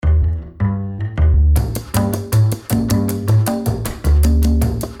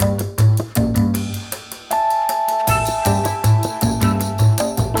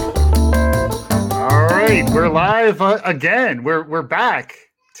live again. We're back,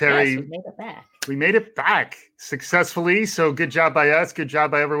 Terry. Yes, we made it back. We made it back successfully. So good job by us. Good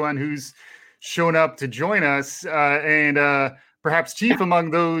job by everyone who's shown up to join us. And perhaps chief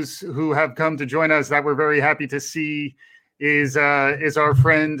among those who have come to join us that we're very happy to see is our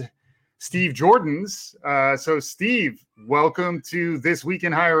friend Steve Jordans. So Steve, welcome to This Week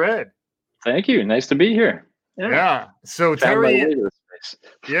in Higher Ed. Thank you. Nice to be here. Yeah. So Terry.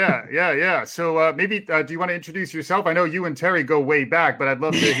 Yeah. So maybe do you want to introduce yourself? I know you and Terry go way back, but I'd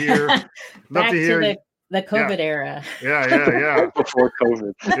love to hear. Back to the COVID era. Yeah. Before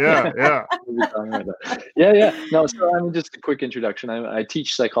COVID. Yeah. No, so I mean, just a quick introduction. I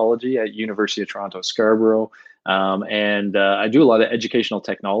teach psychology at University of Toronto, Scarborough. And I do a lot of educational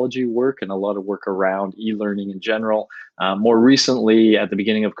technology work and a lot of work around e-learning in general. More recently, at the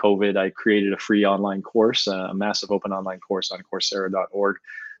beginning of COVID, I created a free online course, a massive open online course on Coursera.org,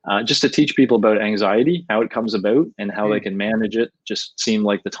 just to teach people about anxiety, how it comes about and how they can manage it. Just seemed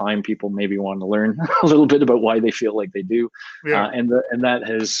like the time people maybe want to learn a little bit about why they feel like they do. And that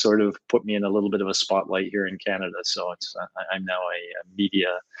has sort of put me in a little bit of a spotlight here in Canada. So it's I'm now a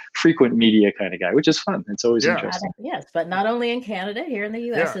frequent media kind of guy, which is fun. It's always interesting. Yes, but not only in Canada, here in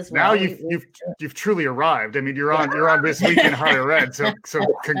the US as well. Now you've truly arrived. I mean, you're on This Week in Higher Ed. So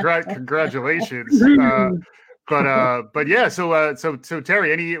congratulations. But yeah, so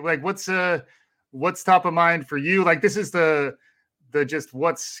Terry, any what's top of mind for you? Like, this is the just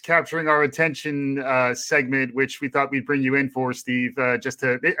what's capturing our attention segment, which we thought we'd bring you in for, Steve, just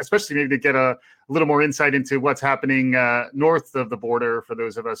to especially maybe to get a little more insight into what's happening north of the border for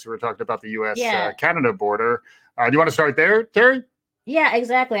those of us who are talking about the U.S. Canada border. Do you want to start there, Terry? Yeah,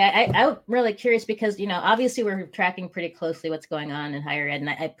 exactly. I'm really curious because, obviously we're tracking pretty closely what's going on in higher ed. And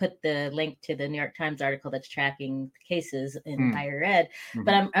I put the link to the New York Times article that's tracking cases in higher ed. Mm-hmm.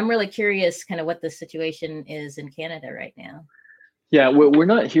 But I'm really curious kind of what the situation is in Canada right now. Yeah, we're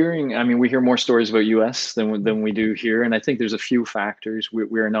not hearing, I mean, we hear more stories about US than we do here. And I think there's a few factors.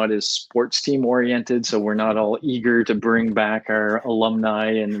 We are not as sports team oriented, so we're not all eager to bring back our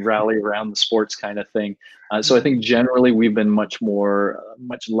alumni and rally around the sports kind of thing. So I think generally we've been much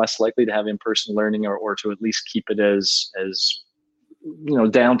less likely to have in-person learning or to at least keep it as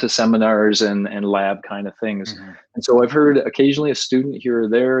down to seminars and lab kind of things. Mm-hmm. And so I've heard occasionally a student here or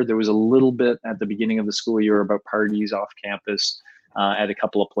there. There was a little bit at the beginning of the school year about parties off campus. At a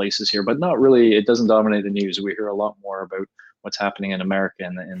couple of places here, but not really. It doesn't dominate the news. We hear a lot more about what's happening in America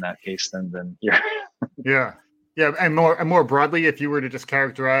in that case than here. Yeah, and more broadly, if you were to just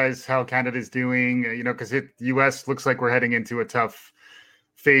characterize how Canada's doing, because the U.S. looks like we're heading into a tough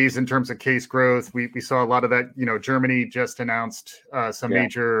phase in terms of case growth. We saw a lot of that. Germany just announced some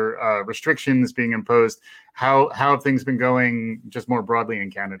major restrictions being imposed. How have things been going just more broadly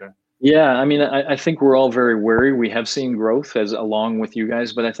in Canada? Yeah, I mean, I think we're all very wary. We have seen growth along with you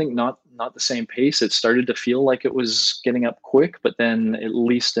guys, but I think not the same pace. It started to feel like it was getting up quick, but then at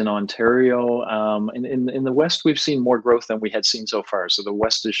least in Ontario, in the West, we've seen more growth than we had seen so far. So the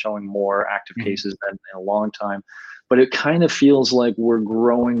West is showing more active cases than in a long time, but it kind of feels like we're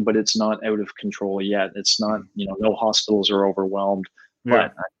growing, but it's not out of control yet. It's not, no hospitals are overwhelmed,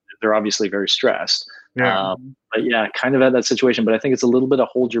 but they're obviously very stressed. But yeah, kind of at that situation. But I think it's a little bit of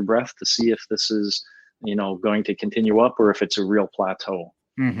hold your breath to see if this is, going to continue up or if it's a real plateau.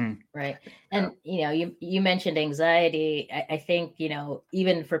 Mm-hmm. Right. And, you mentioned anxiety. I think,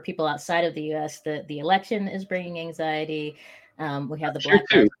 even for people outside of the U.S., the election is bringing anxiety. We have the Black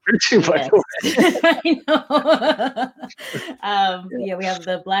we have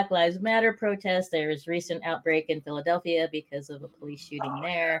the Black Lives Matter protest. There was recent outbreak in Philadelphia because of a police shooting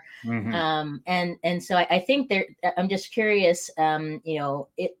there. Mm-hmm. And so I think I'm just curious,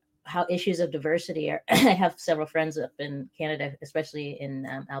 how issues of diversity are. I have several friends up in Canada, especially in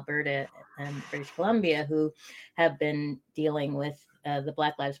Alberta and British Columbia, who have been dealing with the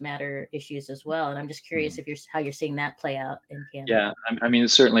Black Lives Matter issues as well. And I'm just curious how you're seeing that play out in Canada. Yeah, I mean,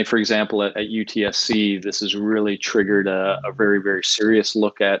 certainly, for example, at UTSC, this has really triggered a very, very serious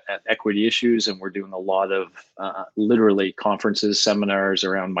look at equity issues. And we're doing a lot of literally conferences, seminars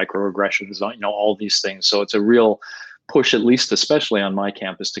around microaggressions, all these things. So it's a real push, at least especially on my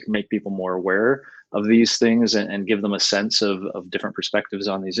campus, to make people more aware of these things and give them a sense of different perspectives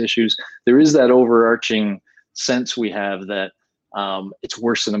on these issues. There is that overarching sense we have that it's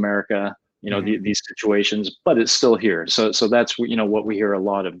worse in America, these situations, but it's still here. So that's, what we hear a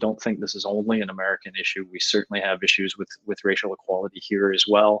lot of. Don't think this is only an American issue. We certainly have issues with racial equality here as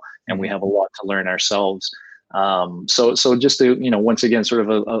well. And we have a lot to learn ourselves. So just to, once again, sort of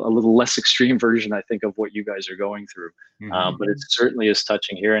a little less extreme version, I think, of what you guys are going through. But it certainly is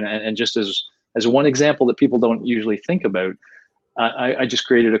touching here. And just as as one example that people don't usually think about, I just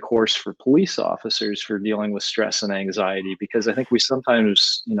created a course for police officers for dealing with stress and anxiety, because I think we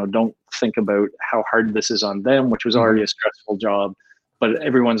sometimes, don't think about how hard this is on them, which was already a stressful job, but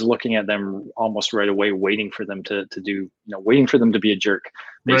everyone's looking at them almost right away, waiting for them to do, waiting for them to be a jerk,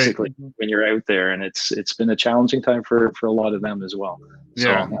 basically, when you're out there. And it's been a challenging time for a lot of them as well.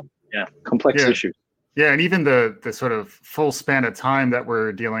 So, complex issues. Yeah, and even the sort of full span of time that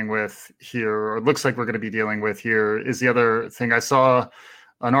we're dealing with here, or looks like we're going to be dealing with here, is the other thing. I saw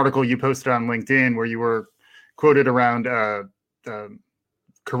an article you posted on LinkedIn where you were quoted around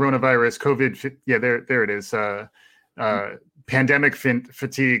coronavirus, COVID. Yeah, there it is. Pandemic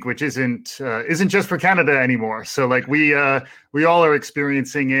fatigue, which isn't just for Canada anymore. So like we all are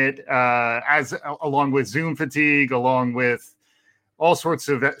experiencing it along with Zoom fatigue, along with all sorts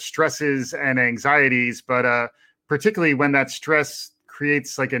of stresses and anxieties, but particularly when that stress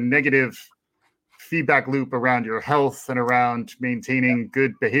creates like a negative feedback loop around your health and around maintaining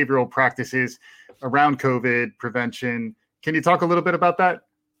good behavioral practices around COVID prevention. Can you talk a little bit about that?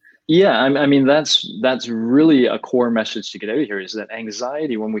 Yeah, I mean, that's really a core message to get out of here, is that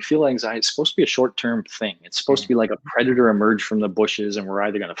anxiety, when we feel anxiety, it's supposed to be a short-term thing. It's supposed to be like a predator emerge from the bushes, and we're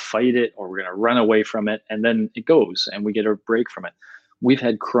either going to fight it or we're going to run away from it, and then it goes and we get a break from it. We've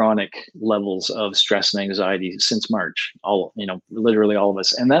had chronic levels of stress and anxiety since March, literally all of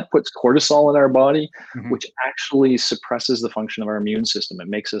us. And that puts cortisol in our body, which actually suppresses the function of our immune system. It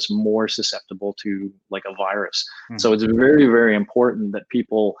makes us more susceptible to like a virus. So it's very, very important that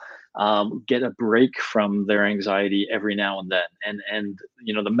people get a break from their anxiety every now and then. And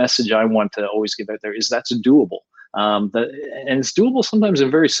the message I want to always give out there is that's doable. And it's doable sometimes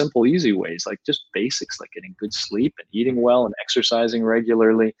in very simple, easy ways, like just basics, like getting good sleep and eating well and exercising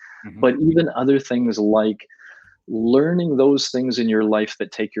regularly. But even other things like learning those things in your life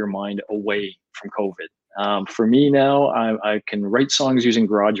that take your mind away from COVID. For me now, I can write songs using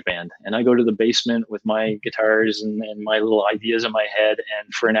GarageBand, and I go to the basement with my guitars and my little ideas in my head.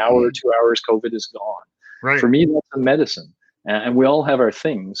 And for an hour or 2 hours, COVID is gone. Right. For me, that's a medicine. And we all have our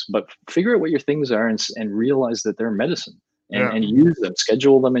things, but figure out what your things are and realize that they're medicine, and use them,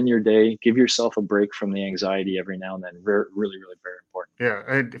 schedule them in your day, give yourself a break from the anxiety every now and then. Really, really very important. Yeah.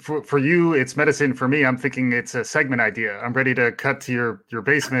 And for you, it's medicine. For me, I'm thinking it's a segment idea. I'm ready to cut to your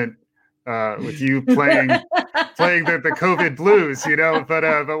basement with you playing the COVID blues, but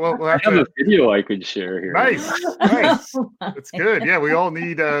we'll have a video I could share here. Nice. That's good. Yeah, we all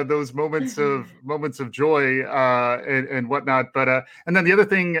need those moments of joy and whatnot. But and then the other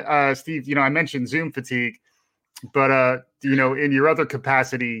thing, Steve, I mentioned Zoom fatigue, but in your other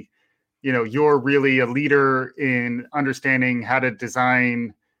capacity, you're really a leader in understanding how to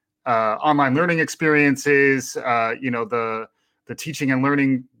design online learning experiences. The teaching and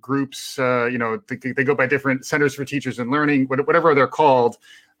learning groups, they go by different centers for teachers and learning, whatever they're called,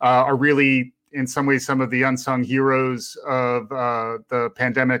 are really in some ways some of the unsung heroes of the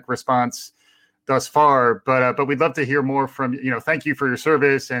pandemic response thus far. But we'd love to hear more from thank you for your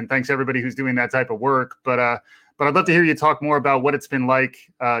service, and thanks everybody who's doing that type of work. But I'd love to hear you talk more about what it's been like.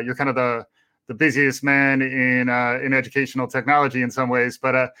 You're kind of the busiest man in educational technology in some ways,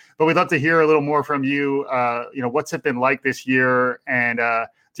 but we'd love to hear a little more from you. What's it been like this year, and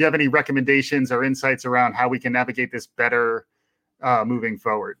do you have any recommendations or insights around how we can navigate this better moving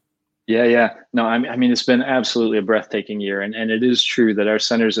forward? Yeah. No, I mean, it's been absolutely a breathtaking year. And it is true that our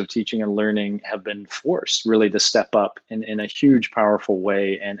centers of teaching and learning have been forced really to step up in a huge, powerful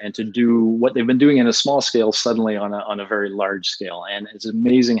way and to do what they've been doing in a small scale suddenly on a very large scale. And it's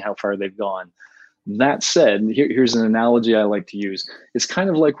amazing how far they've gone. That said, here's an analogy I like to use. It's kind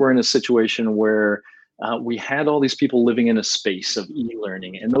of like we're in a situation where we had all these people living in a space of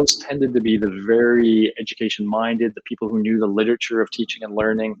e-learning, and those tended to be the very education-minded, the people who knew the literature of teaching and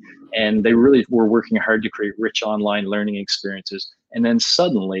learning, and they really were working hard to create rich online learning experiences. And then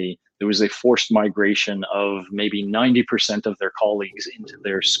suddenly there was a forced migration of maybe 90% of their colleagues into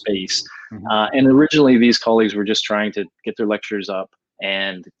their space. And originally these colleagues were just trying to get their lectures up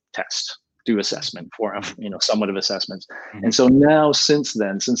and do assessment for them, somewhat of assessments. And so now since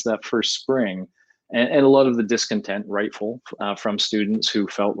that first spring, and a lot of the discontent, rightful, from students who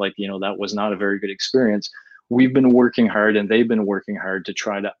felt like, that was not a very good experience. We've been working hard, and they've been working hard to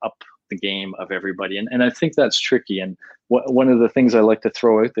try to up the game of everybody. And I think that's tricky. And one of the things I like to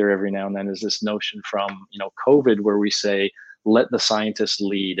throw out there every now and then is this notion from, COVID, where we say, let the scientists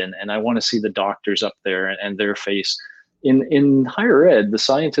lead. And I want to see the doctors up there and their face. In higher ed, the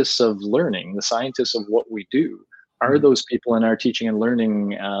scientists of learning, the scientists of what we do, are those people in our teaching and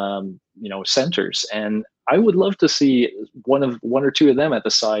learning, centers. And I would love to see one or two of them at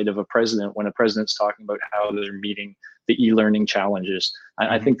the side of a president when a president's talking about how they're meeting the e-learning challenges.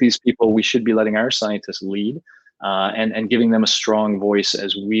 I think these people, we should be letting our scientists lead, and giving them a strong voice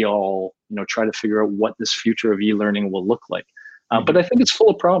as we all, try to figure out what this future of e-learning will look like. But I think it's full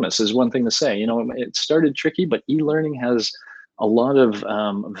of promise, is one thing to say. It started tricky, but e-learning has a lot of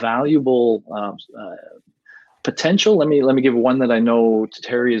valuable potential. Let me give one that I know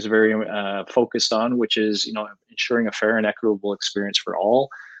Terry is very focused on, which is ensuring a fair and equitable experience for all.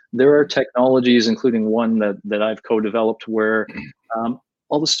 There are technologies, including one that I've co-developed, where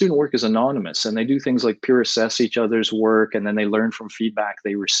all the student work is anonymous, and they do things like peer assess each other's work, and then they learn from feedback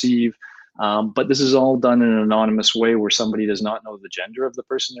they receive. But this is all done in an anonymous way, where somebody does not know the gender of the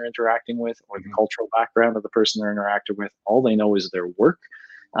person they're interacting with or the cultural background of the person they're interacting with. All they know is their work.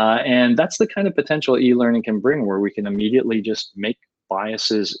 And that's the kind of potential e-learning can bring, where we can immediately just make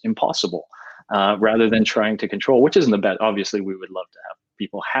biases impossible, rather than trying to control, which isn't the bet. Obviously, we would love to have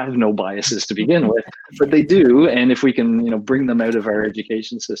people have no biases to begin with, but they do. And if we can, bring them out of our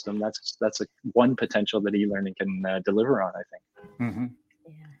education system, that's one potential that e-learning can deliver on, I think.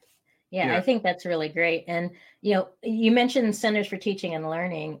 Yeah, I think that's really great. And, you mentioned centers for teaching and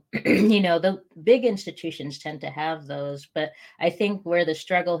learning. The big institutions tend to have those, but I think where the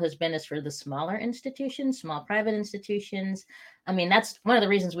struggle has been is for the smaller institutions, small private institutions. I mean, that's one of the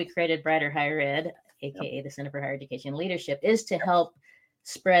reasons we created Brighter Higher Ed, aka the Center for Higher Education and Leadership, is to help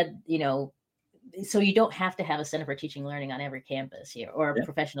spread, so you don't have to have a Center for Teaching and Learning on every campus here, or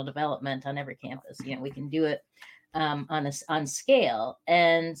professional development on every campus. We can do it on scale.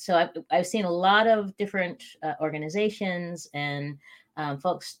 And so I've seen a lot of different organizations and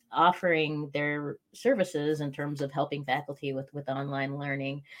folks offering their services in terms of helping faculty with online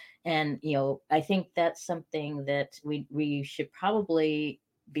learning. And, I think that's something that we should probably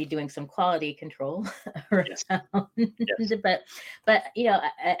be doing some quality control around. Yes. But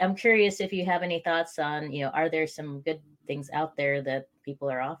I'm curious if you have any thoughts on, are there some good things out there that people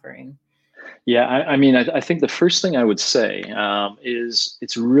are offering? Yeah, I think the first thing I would say is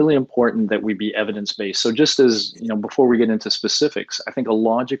it's really important that we be evidence-based. So just as, before we get into specifics, I think a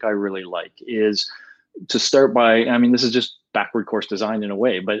logic I really like is to start by, this is just backward course design in a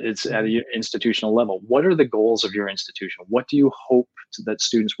way, but it's at an institutional level. What are the goals of your institution? What do you hope that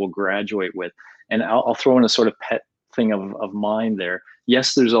students will graduate with? And I'll throw in a sort of pet thing of mine there.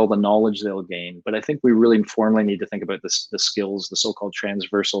 Yes, there's all the knowledge they'll gain, but I think we really informally need to think about the skills, the so-called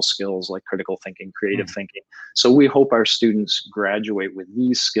transversal skills like critical thinking, creative thinking. So we hope our students graduate with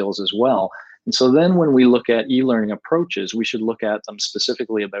these skills as well. And so then when we look at e-learning approaches, we should look at them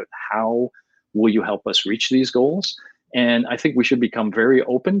specifically about how will you help us reach these goals? And I think we should become very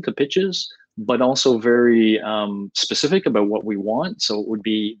open to pitches, but also very specific about what we want. So it would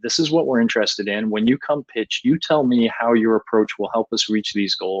be, this is what we're interested in. When you come pitch, you tell me how your approach will help us reach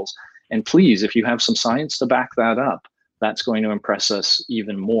these goals. And please, if you have some science to back that up, that's going to impress us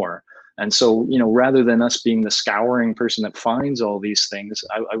even more. And so, rather than us being the scouring person that finds all these things,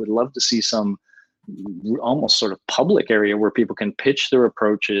 I would love to see some almost sort of public area where people can pitch their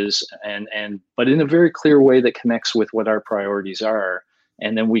approaches but in a very clear way that connects with what our priorities are,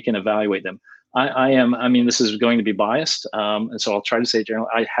 and then we can evaluate them. This is going to be biased, and so I'll try to say generally,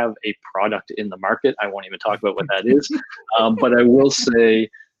 I have a product in the market. I won't even talk about what that is, but I will say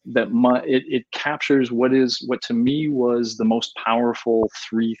that it captures what to me was the most powerful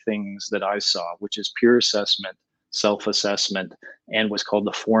three things that I saw, which is peer assessment, self-assessment, and what's called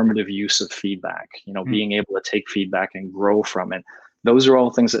the formative use of feedback, being able to take feedback and grow from it. Those are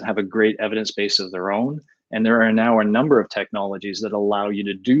all things that have a great evidence base of their own. And there are now a number of technologies that allow you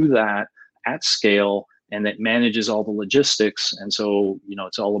to do that at scale, and that manages all the logistics. And so,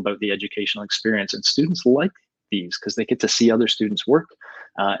 it's all about the educational experience, and students like these because they get to see other students work.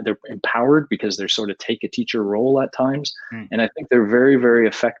 They're empowered because they're sort of take a teacher role at times. And I think they're very, very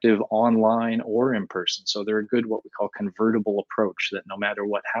effective online or in person. So they're a good, what we call convertible approach, that no matter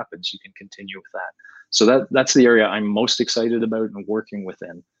what happens, you can continue with that. So that's the area I'm most excited about and working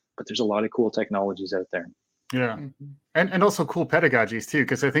within. But there's a lot of cool technologies out there. Yeah. And also cool pedagogies too,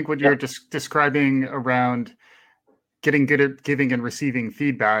 because I think what you're just describing around getting good at giving and receiving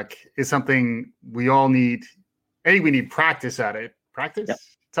feedback is something we all need. We need practice at it. Practice?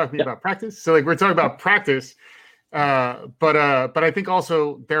 Talk to me about practice. So we're talking about practice, but I think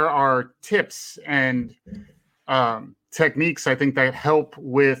also there are tips and techniques, I think, that help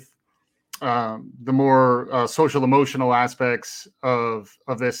with the more social emotional aspects of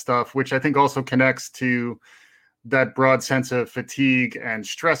this stuff, which I think also connects to that broad sense of fatigue and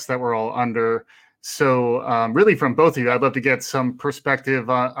stress that we're all under. So really from both of you, I'd love to get some perspective.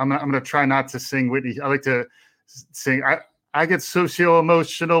 I'm going to try not to sing Whitney. I like to sing. I get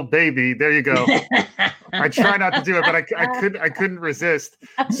socio-emotional, baby. There you go. I try not to do it, but I couldn't resist.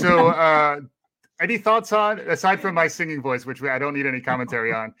 So any thoughts on, aside from my singing voice, which I don't need any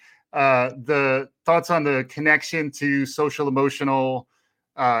commentary on, the thoughts on the connection to social emotional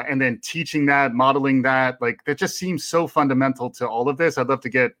and then teaching that, modeling that, like that just seems so fundamental to all of this. I'd love to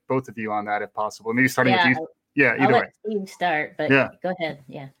get both of you on that if possible. Maybe starting with you. Yeah, either way. Steve start, but go ahead.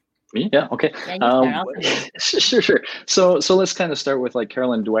 Yeah. Yeah. Okay. Yeah, sure. So let's kind of start with like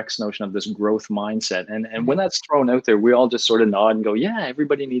Carolyn Dweck's notion of this growth mindset. And when that's thrown out there, we all just sort of nod and go, yeah,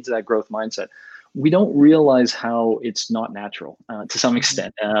 everybody needs that growth mindset. We don't realize how it's not natural to some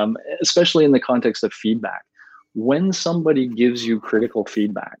extent, especially in the context of feedback. When somebody gives you critical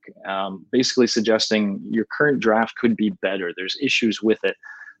feedback, basically suggesting your current draft could be better, there's issues with it,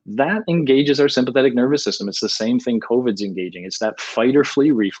 that engages our sympathetic nervous system. It's the same thing COVID's engaging. It's that fight or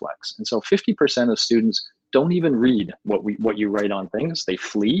flee reflex. And so 50% of students don't even read what you write on things. They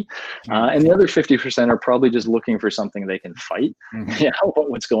flee. And the other 50% are probably just looking for something they can fight,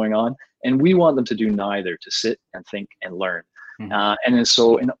 what's going on. And we want them to do neither, to sit and think and learn. And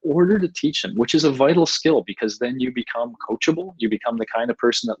so in order to teach them, which is a vital skill, because then you become coachable, you become the kind of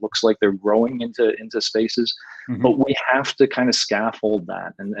person that looks like they're growing into spaces, but we have to kind of scaffold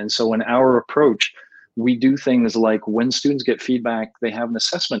that. And so in our approach, we do things like when students get feedback, they have an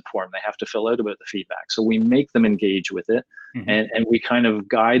assessment form they have to fill out about the feedback. So we make them engage with it, and we kind of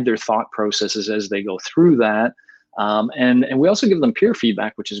guide their thought processes as they go through that. And we also give them peer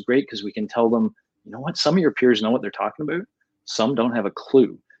feedback, which is great because we can tell them, you know what, some of your peers know what they're talking about. Some don't have a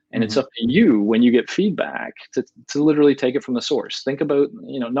clue. And it's up to you when you get feedback to literally take it from the source. Think about,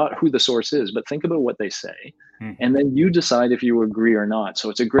 not who the source is, but think about what they say. And then you decide if you agree or not.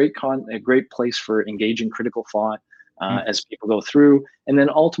 So it's a great place for engaging critical thought as people go through. And then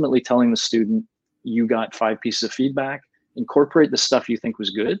ultimately telling the student, you got 5 pieces of feedback, incorporate the stuff you think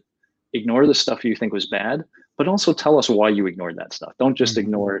was good, ignore the stuff you think was bad, but also tell us why you ignored that stuff. Don't just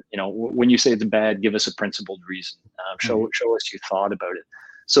ignore it. When you say it's bad, give us a principled reason. Show us you thought about it.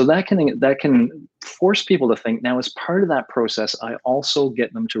 So that can force people to think. Now, as part of that process, I also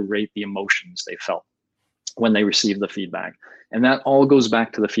get them to rate the emotions they felt when they receive the feedback. And that all goes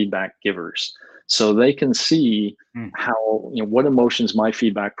back to the feedback givers. So they can see how, what emotions my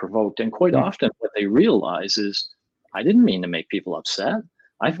feedback provoked. And quite often what they realize is, I didn't mean to make people upset.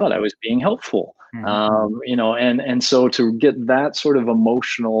 I thought I was being helpful, and so to get that sort of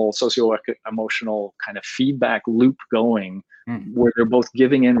socio-emotional kind of feedback loop going, where they're both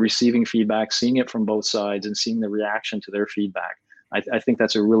giving and receiving feedback, seeing it from both sides and seeing the reaction to their feedback. I think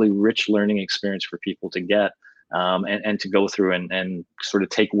that's a really rich learning experience for people to get and to go through and sort of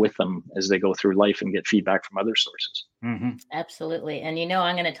take with them as they go through life and get feedback from other sources. Absolutely. And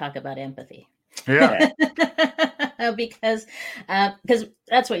I'm going to talk about empathy. Yeah. because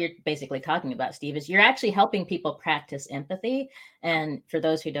that's what you're basically talking about, Steve, is you're actually helping people practice empathy. And for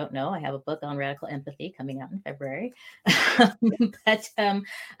those who don't know, I have a book on radical empathy coming out in February. But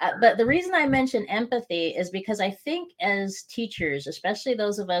the reason I mention empathy is because I think as teachers, especially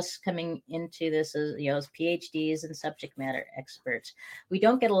those of us coming into this as PhDs and subject matter experts, we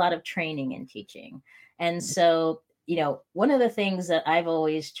don't get a lot of training in teaching. And so one of the things that I've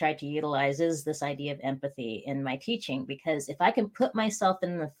always tried to utilize is this idea of empathy in my teaching, because if I can put myself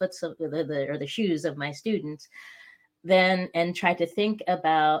in the foot of the shoes of my students, then and try to think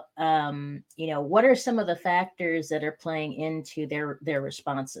about, what are some of the factors that are playing into their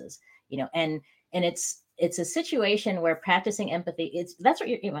responses, and it's a situation where practicing empathy, it's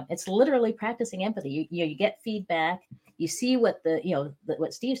literally practicing empathy. You get feedback. You see what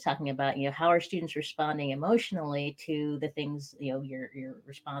what Steve's talking about, how are students responding emotionally to the things, your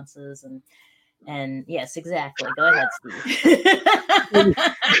responses and yes, exactly. Go ahead, Steve.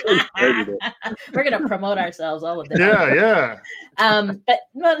 We're going to promote ourselves all of this. Yeah. But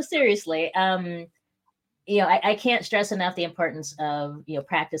no, seriously, I can't stress enough the importance of,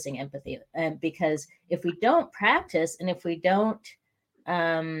 practicing empathy, because if we don't practice and if we don't,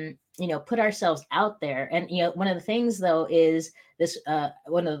 put ourselves out there. And, one of the things though, is this,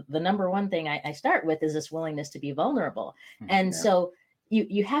 one of the number one thing I start with is this willingness to be vulnerable. And so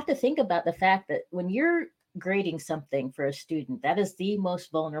you have to think about the fact that when you're grading something for a student, that is the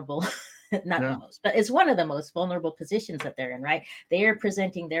most vulnerable, not the most, but it's one of the most vulnerable positions that they're in, right? They are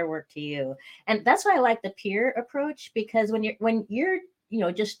presenting their work to you. And that's why I like the peer approach, because when you're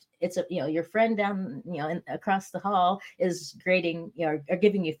just it's your friend down across the hall is grading or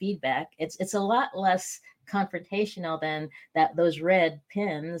giving you feedback, it's a lot less confrontational than that those red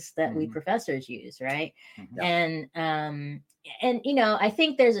pens that we Mhm. professors use, right? Mhm. And you know, I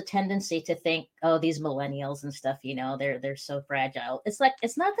think there's a tendency to think, oh, these millennials and stuff, you know, they're so fragile. It's like,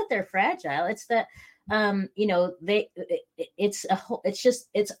 it's not that they're fragile, it's that you know, it's a whole, it's just,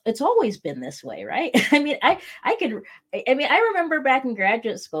 it's always been this way, right? I mean, I mean, I remember back in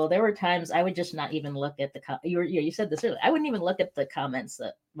graduate school, there were times I would just not even look at the you said this earlier, I wouldn't even look at the comments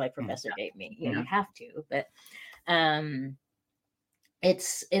that my professor gave me. You know, you have to, but um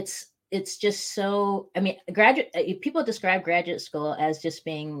it's just so, I mean, graduate people describe graduate school as just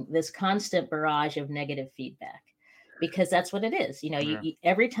being this constant barrage of negative feedback, because that's what it is. You know, Yeah.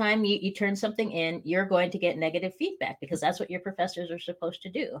 every time you turn something in, you're going to get negative feedback, because that's what your professors are supposed to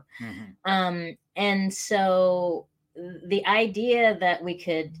do. Mhm. And so the idea that we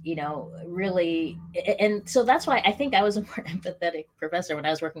could, you know, really, and so that's why I think I was a more empathetic professor when I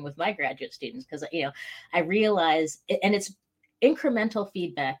was working with my graduate students, because, you know, I realized, and it's incremental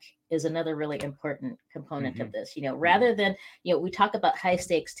feedback is another really important component of this. You know, rather than, you know, we talk about high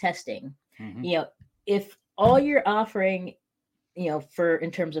stakes testing, Mhm. you know, if all you're offering, you know, for in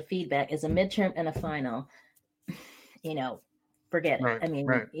terms of feedback is a midterm and a final, you know, forget it. Right. I mean,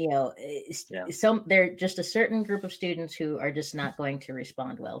 Right. you know, Yeah. they're just a certain group of students who are just not going to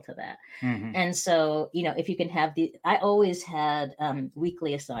respond well to that. Mhm. And so, you know, if you can have I always had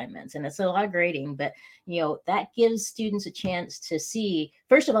weekly assignments, and it's a lot of grading, but, you know, that gives students a chance to see,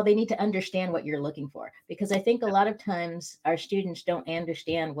 first of all, they need to understand what you're looking for, because I think a lot of times our students don't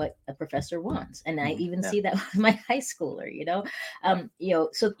understand what a professor wants. And I even see that with my high schooler, you know,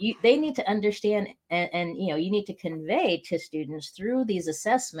 so they need to understand, and, you know, you need to convey to students through these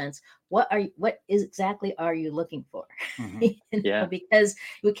assessments, what exactly are you looking for? Mhm. You know, Yeah. because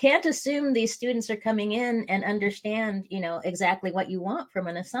we can't assume these students are coming in and understand, you know, exactly what you want from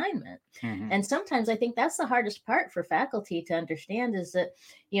an assignment. Mhm. And sometimes I think that's the hardest part for faculty to understand, is that,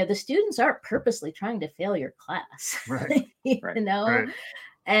 you know, the students aren't purposely trying to fail your class. Right. You Right. know. Right.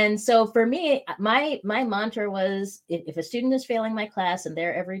 And so for me, my mantra was, if a student is failing my class and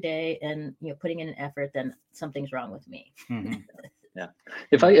they're every day and, you know, putting in an effort, then something's wrong with me. Mhm. Yeah.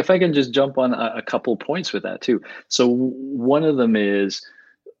 If I can just jump on a couple points with that too. So one of them is,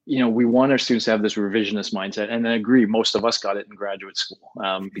 you know, we want our students to have this revisionist mindset, and I agree, most of us got it in graduate school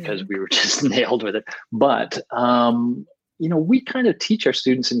because we were just nailed with it. But you know, we kind of teach our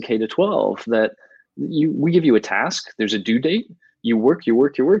students in K to 12 that we give you a task, there's a due date, you work,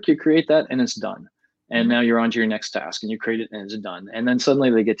 you create that, and it's done. And now you're on to your next task, and you create it, and it's done. And then suddenly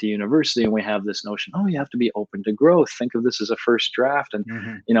they get to university, and we have this notion, oh, you have to be open to growth. Think of this as a first draft, and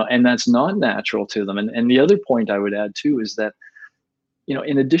Mhm. you know, and that's not natural to them. And the other point I would add too is that, you know,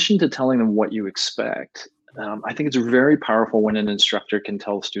 in addition to telling them what you expect, I think it's very powerful when an instructor can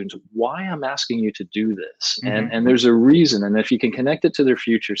tell students why I'm asking you to do this, Mhm. and there's a reason. And if you can connect it to their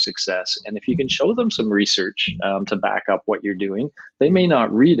future success, and if you can show them some research to back up what you're doing, they may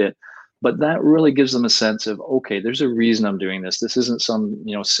not read it, but that really gives them a sense of, okay, there's a reason I'm doing this. This isn't some,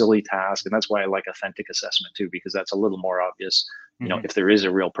 you know, silly task. And that's why I like authentic assessment too, because that's a little more obvious, you know, Mhm. if there is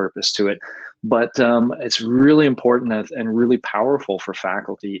a real purpose to it. But it's really important and really powerful for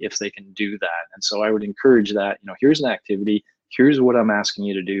faculty if they can do that. And so I would encourage that, you know, here's an activity, here's what I'm asking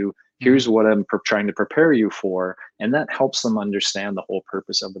you to do, here's what I'm trying to prepare you for. And that helps them understand the whole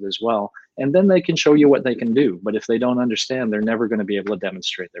purpose of it as well. And then they can show you what they can do. But if they don't understand, they're never going to be able to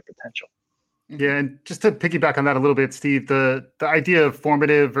demonstrate their potential. Yeah, and just to piggyback on that a little bit, Steve, the idea of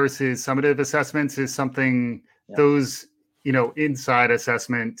formative versus summative assessments is something those, you know, inside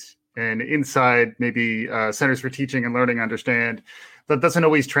assessment and inside maybe Centers for Teaching and Learning understand, that doesn't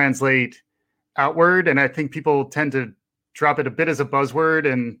always translate outward. And I think people tend to drop it a bit as a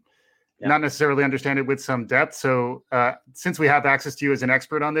buzzword and not necessarily understand it with some depth. So since we have access to you as an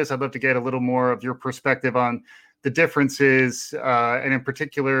expert on this, I'd love to get a little more of your perspective on the differences, and in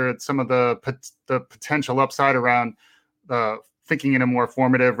particular, some of the potential upside around thinking in a more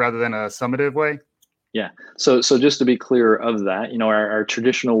formative rather than a summative way. Yeah. So just to be clear of that, you know, our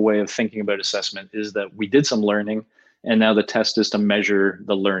traditional way of thinking about assessment is that we did some learning, and now the test is to measure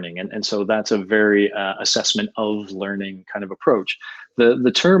the learning. And so that's a very assessment of learning kind of approach.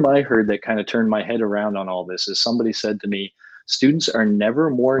 The term I heard that kind of turned my head around on all this is, somebody said to me, students are never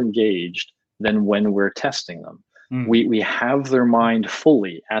more engaged than when we're testing them. We have their mind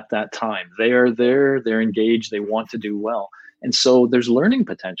fully at that time. They are there, they're engaged, they want to do well. And so there's learning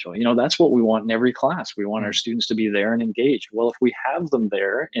potential. You know, that's what we want in every class. We want our students to be there and engaged. Well, if we have them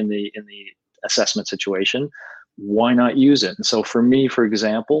there in the assessment situation, why not use it? And so for me, for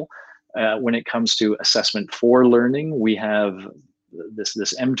example, when it comes to assessment for learning, we have this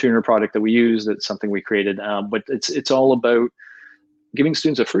MTuner product that we use. That's something we created, but it's all about giving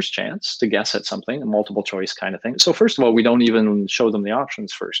students a first chance to guess at something, a multiple choice kind of thing. So first of all, we don't even show them the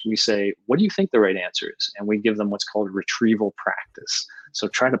options first. We say, what do you think the right answer is? And we give them what's called retrieval practice. So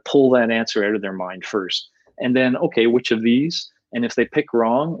try to pull that answer out of their mind first. And then, okay, which of these? And if they pick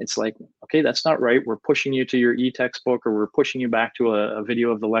wrong, it's like, okay, that's not right. We're pushing you to your e-textbook, or we're pushing you back to a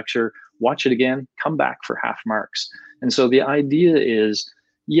video of the lecture. Watch it again, come back for half marks. And so the idea is,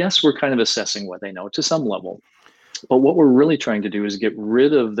 yes, we're kind of assessing what they know to some level. But what we're really trying to do is get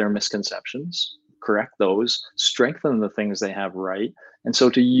rid of their misconceptions, correct those, strengthen the things they have right. And so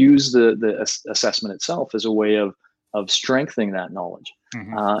to use the assessment itself as a way of strengthening that knowledge.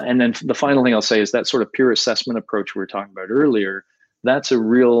 Mm-hmm. And then the final thing I'll say is that sort of pure assessment approach we were talking about earlier, that's a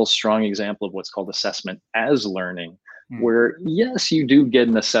real strong example of what's called assessment as learning, where yes, you do get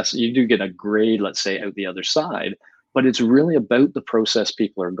you do get a grade, let's say, out the other side, but it's really about the process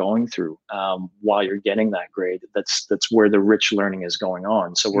people are going through while you're getting that grade. That's where the rich learning is going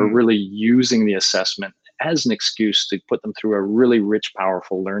on. So we're really using the assessment as an excuse to put them through a really rich,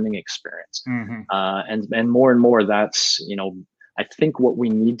 powerful learning experience. Mm-hmm. And more, that's, I think what we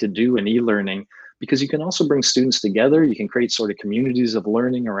need to do in e-learning, because you can also bring students together. You can create sort of communities of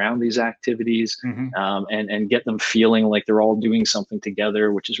learning around these activities, and get them feeling like they're all doing something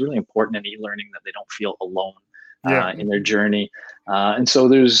together, which is really important in e-learning, that they don't feel alone in their journey. And so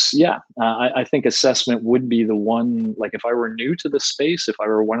I think assessment would be the one, like if I were new to the space, if I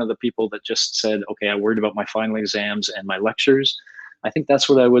were one of the people that just said, okay, I worried about my final exams and my lectures, I think that's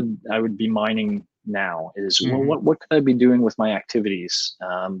what I would be mining now is, well, what could I be doing with my activities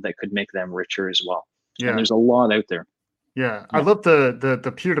that could make them richer as well? Yeah. And there's a lot out there. Yeah. I love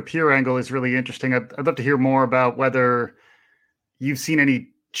the peer-to-peer angle is really interesting. I'd love to hear more about whether you've seen any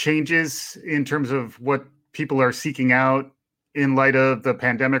changes in terms of what people are seeking out in light of the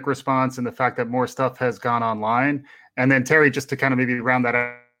pandemic response and the fact that more stuff has gone online. And then Terry, just to kind of maybe round that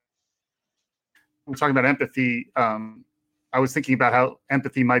out, we're talking about empathy. I was thinking about how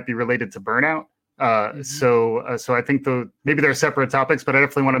empathy might be related to burnout. So I think maybe they're separate topics, but I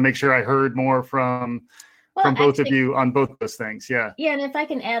definitely want to make sure I heard more from both of you on both those things. Yeah. Yeah. And if I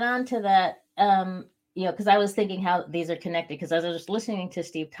can add on to that, because I was thinking how these are connected, because as I was just listening to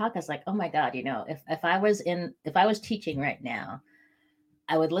Steve talk, I was like, oh my God, if I was teaching right now,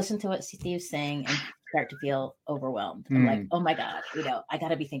 I would listen to what Steve's saying and start to feel overwhelmed. I'm like, oh my God, I got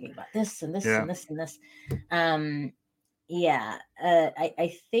to be thinking about this and this and this and this.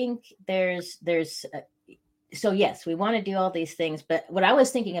 I think there's so yes, we want to do all these things, but what I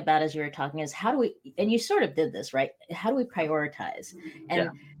was thinking about as you were talking is how do we, and you sort of did this, right? How do we prioritize? And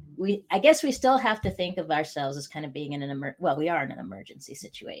I guess we still have to think of ourselves as kind of being in we are in an emergency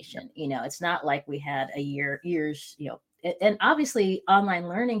situation. It's not like we had years, and obviously online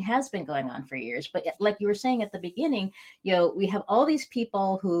learning has been going on for years, but like you were saying at the beginning, we have all these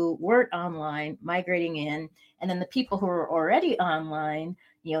people who weren't online migrating in, and then the people who are already online,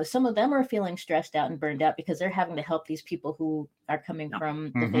 some of them are feeling stressed out and burned out because they're having to help these people who are coming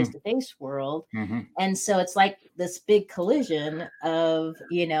from the face-to-face world. And so it's like this big collision of,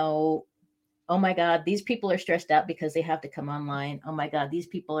 oh my God, these people are stressed out because they have to come online. Oh my God, these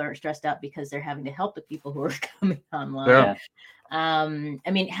people are stressed out because they're having to help the people who are coming online.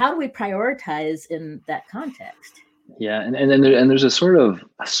 Yeah. How do we prioritize in that context? Yeah, and there's a sort of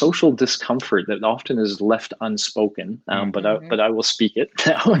social discomfort that often is left unspoken, but I will speak it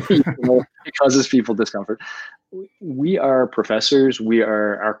now. It causes people discomfort. We are professors.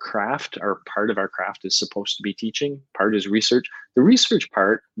 Our craft, or part of our craft, is supposed to be teaching. Part is research. The research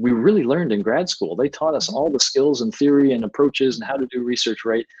part we really learned in grad school. They taught us all the skills and theory and approaches and how to do research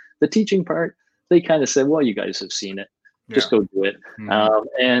right. The teaching part, they kind of said, well, you guys have seen it. Just go do it.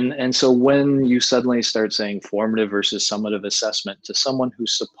 And so when you suddenly start saying formative versus summative assessment to someone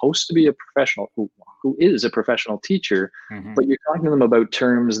who's supposed to be a professional, who is a professional teacher, but you're talking to them about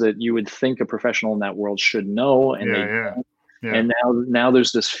terms that you would think a professional in that world should know, and and now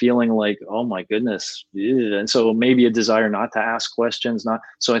there's this feeling like, oh my goodness, and so maybe a desire not to ask questions.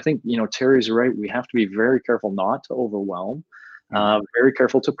 So I think Terry's right. We have to be very careful not to overwhelm, very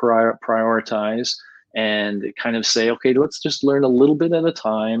careful to prioritize. And kind of say, okay, let's just learn a little bit at a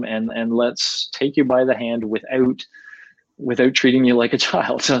time, and let's take you by the hand without treating you like a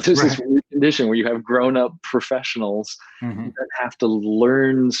child. So there's this weird condition where you have grown-up professionals that have to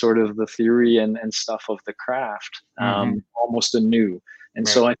learn sort of the theory and stuff of the craft almost anew. And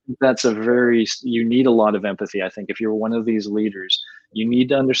so I think that's you need a lot of empathy. I think if you're one of these leaders, you need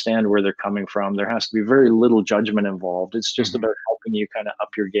to understand where they're coming from. There has to be very little judgment involved. It's just about helping you kind of up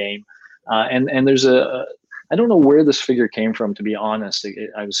your game. And there's a I don't know where this figure came from, to be honest.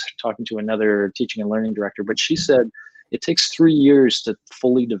 I was talking to another teaching and learning director, but she said it takes 3 years to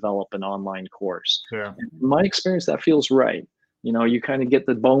fully develop an online course. Yeah. In my experience, that feels right. You kind of get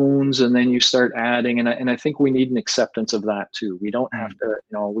the bones and then you start adding. And I think we need an acceptance of that too. We don't have to,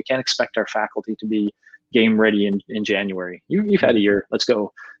 we can't expect our faculty to be game ready in January. You've had a year, let's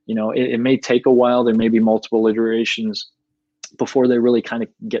go. It may take a while. There may be multiple iterations before they really kind of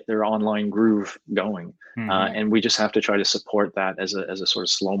get their online groove going. And we just have to try to support that as a sort of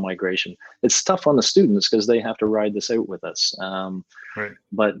slow migration. It's tough on the students because they have to ride this out with us. Right.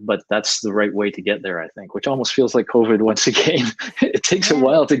 But that's the right way to get there, I think, which almost feels like COVID once again. It takes a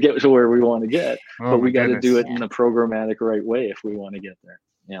while to get to where we want to get, but we got to do it in a programmatic right way if we want to get there.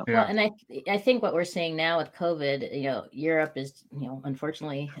 Yeah. Well, and I think what we're seeing now with COVID, Europe is,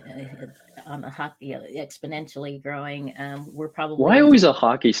 unfortunately, on a hockey exponentially growing. We're probably why always a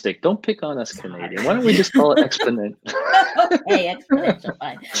hockey stick? Don't pick on us Canadian. Why don't we just call it exponent? Hey, exponential,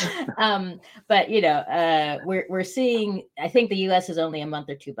 fine. But we're seeing. I think the U.S. is only a month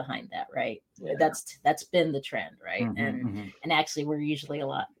or two behind that, right? Yeah. That's been the trend, right? And actually, we're usually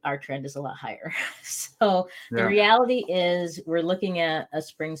our trend is a lot higher. So the reality is, we're looking at a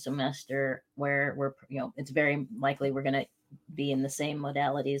spring semester where it's very likely we're going to be in the same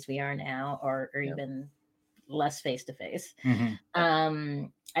modalities we are now, or even less face-to-face.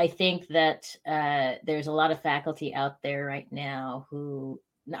 I think that there's a lot of faculty out there right now who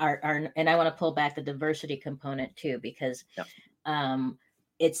are and I want to pull back the diversity component too, because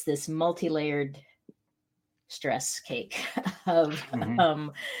it's this multi-layered stress cake of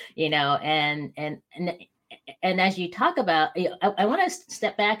and as you talk about, I want to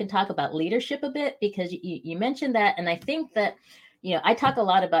step back and talk about leadership a bit, because you mentioned that, and I think that I talk a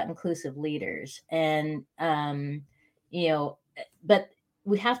lot about inclusive leaders, and but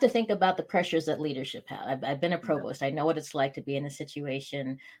we have to think about the pressures that leadership have. I've been a provost. I know what it's like to be in a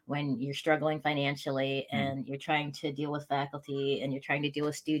situation when you're struggling financially and you're trying to deal with faculty and you're trying to deal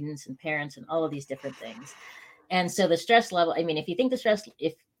with students and parents and all of these different things. And so the stress level,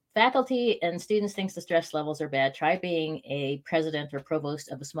 if faculty and students thinks the stress levels are bad, try being a president or provost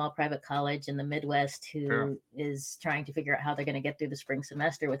of a small private college in the Midwest who is trying to figure out how they're going to get through the spring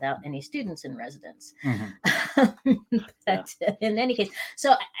semester without any students in residence. But in any case,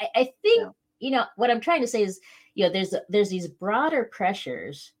 so I think, what I'm trying to say is, there's these broader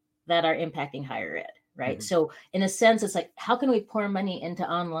pressures that are impacting higher ed, right? So in a sense, it's like, how can we pour money into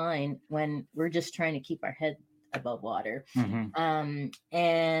online when we're just trying to keep our head above water?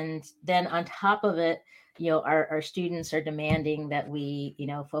 And then on top of it, our students are demanding that we,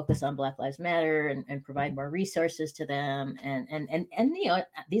 focus on Black Lives Matter and provide more resources to them. And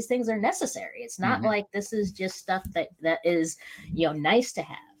these things are necessary. It's not like this is just stuff that is, nice to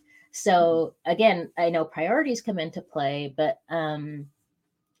have. So again, I know priorities come into play, but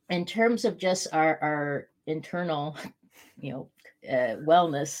in terms of just our internal,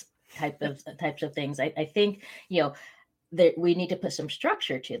 wellness types of things, I think that we need to put some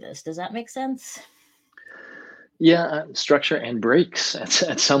structure to this. Does that make sense? Yeah, structure and breaks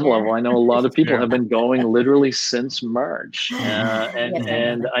at some level. I know a lot of people have been going literally since March,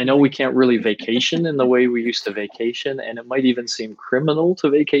 and I know we can't really vacation in the way we used to vacation, and it might even seem criminal to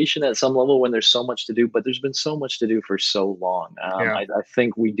vacation at some level when there's so much to do, but there's been so much to do for so long. I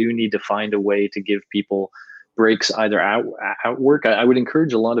think we do need to find a way to give people breaks either at work. I would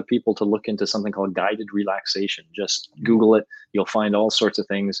encourage a lot of people to look into something called guided relaxation. Just Google it. You'll find all sorts of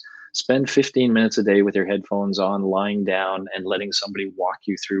things. Spend 15 minutes a day with your headphones on, lying down and letting somebody walk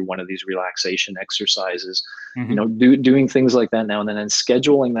you through one of these relaxation exercises. Doing things like that now and then, and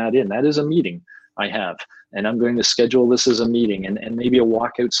scheduling that in. That is a meeting I have, and I'm going to schedule this as a meeting, and maybe a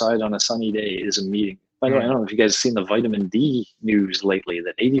walk outside on a sunny day is a meeting. By the way, I don't know if you guys have seen the vitamin D news lately,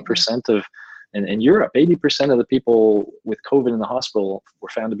 that 80% of in Europe, 80% of the people with COVID in the hospital were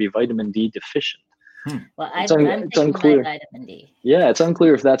found to be vitamin D deficient. Well, I'm unclear. Vitamin D. Yeah, it's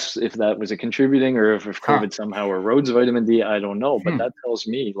unclear if that was a contributing, or if COVID somehow erodes vitamin D. I don't know, but that tells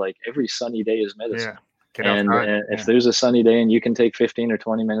me like every sunny day is medicine. And if there's a sunny day and you can take 15 or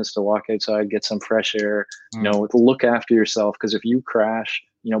 20 minutes to walk outside, get some fresh air, look after yourself, because if you crash,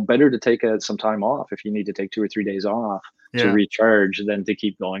 better to take some time off if you need to take 2 or 3 days off to recharge than to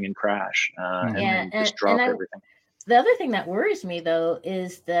keep going and crash and just drop everything. The other thing that worries me, though,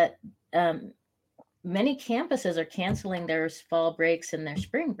 is that many campuses are canceling their fall breaks and their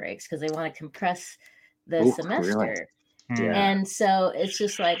spring breaks because they want to compress the semester. Really? And so it's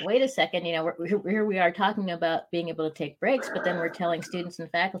just like, wait a second, here we are talking about being able to take breaks, but then we're telling students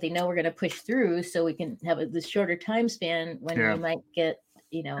and faculty, no, we're going to push through so we can have this shorter time span when we might get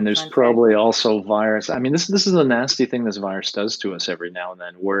And there's contract. probably also virus. I mean, this is a nasty thing this virus does to us every now and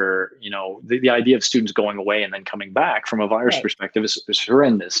then, where, the idea of students going away and then coming back from a virus Right. perspective is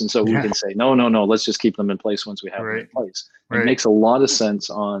horrendous. And so we can say, no, let's just keep them in place once we have them in place. It makes a lot of sense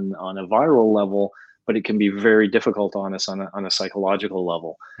on a viral level, but it can be very difficult on us on a psychological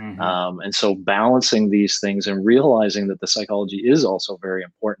level. And so balancing these things and realizing that the psychology is also very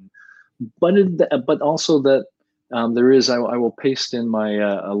important, but also that there is, I will paste in my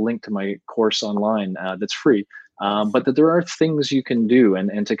a link to my course online that's free, but that there are things you can do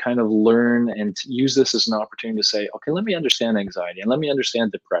and to kind of learn and to use this as an opportunity to say, okay, let me understand anxiety and let me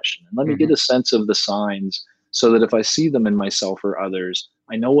understand depression and let me get a sense of the signs, so that if I see them in myself or others,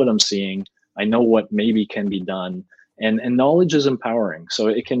 I know what I'm seeing, I know what maybe can be done. And knowledge is empowering. So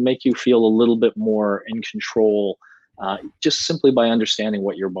it can make you feel a little bit more in control, just simply by understanding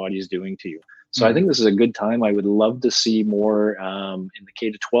what your body is doing to you. So I think this is a good time. I would love to see more in the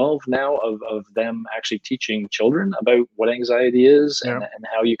K-12 now of them actually teaching children about what anxiety is and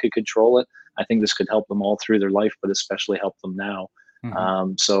how you could control it. I think this could help them all through their life, but especially help them now.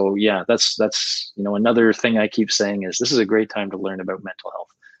 So yeah, that's another thing I keep saying is this is a great time to learn about mental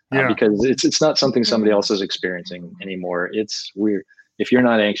health, because it's not something somebody else is experiencing anymore. It's weird. If you're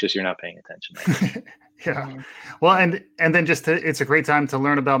not anxious, you're not paying attention. Well, and then it's a great time to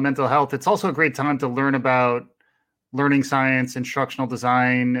learn about mental health. It's also a great time to learn about learning science, instructional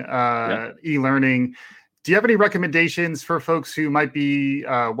design, e-learning. Do you have any recommendations for folks who might be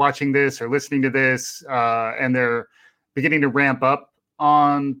watching this or listening to this and they're beginning to ramp up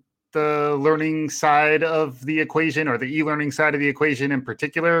on the learning side of the equation, or the e-learning side of the equation in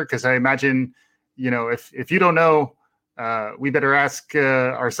particular? Because I imagine, if you don't know, we better ask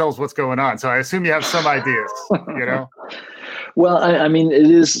ourselves what's going on. So I assume you have some ideas, Well, I mean, it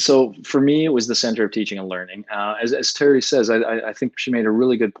is. So for me, it was the center of teaching and learning. As Terry says, I think she made a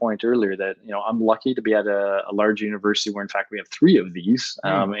really good point earlier that, I'm lucky to be at a large university where, in fact, we have 3 of these,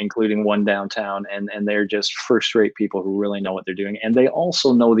 including one downtown. And they're just first-rate people who really know what they're doing. And they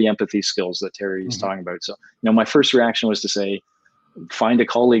also know the empathy skills that Terry is talking about. So, my first reaction was to say, find a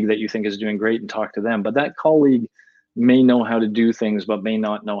colleague that you think is doing great and talk to them. But that colleague may know how to do things, but may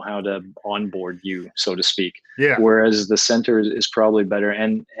not know how to onboard you, so to speak. Whereas the center is probably better.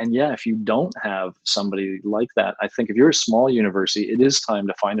 And if you don't have somebody like that, I think if you're a small university, it is time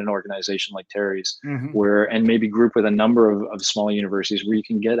to find an organization like Terry's, and maybe group with a number of small universities where you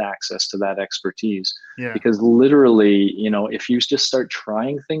can get access to that expertise. Because literally, if you just start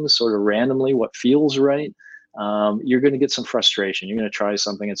trying things sort of randomly, what feels right, you're going to get some frustration. You're going to try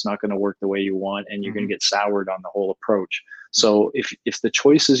something, it's not going to work the way you want, and you're going to get soured on the whole approach. So if the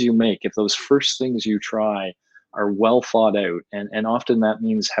choices you make, if those first things you try are well thought out, and often that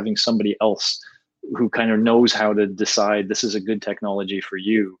means having somebody else who kind of knows how to decide this is a good technology for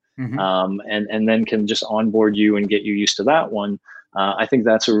you, and then can just onboard you and get you used to that one. I think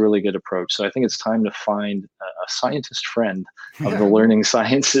that's a really good approach. So I think it's time to find a scientist friend of the learning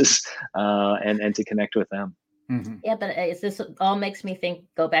sciences and to connect with them. Yeah, but this all makes me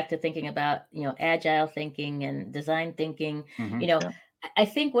go back to thinking about, agile thinking and design thinking. I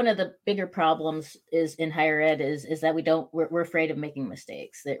think one of the bigger problems is in higher ed is that we're afraid of making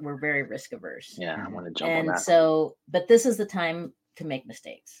mistakes, that we're very risk averse. I want to jump on that. And so, but this is the time to make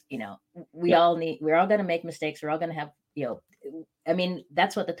mistakes. We're all going to make mistakes. We're all going to have, I mean,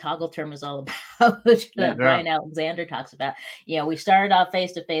 that's what the toggle term is all about, that Brian Alexander talks about. We started off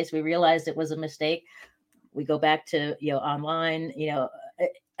face to face. We realized it was a mistake. We go back to, online,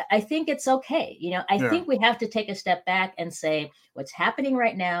 I think it's okay. I think we have to take a step back and say, what's happening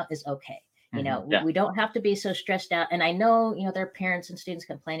right now is okay. We don't have to be so stressed out. And I know, there are parents and students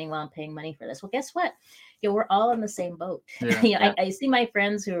complaining, well, I'm paying money for this. Well, guess what? We're all in the same boat. I see my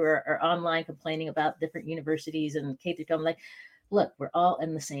friends who are online complaining about different universities and K-12. I'm like, look, we're all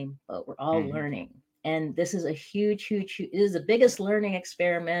in the same boat. We're all learning. And this is a huge, it is the biggest learning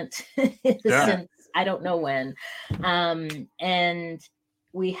experiment since I don't know when. And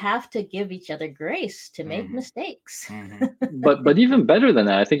we have to give each other grace to make mistakes. But even better than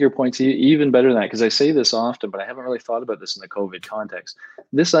that, I think your point's even better than that, because I say this often, but I haven't really thought about this in the COVID context.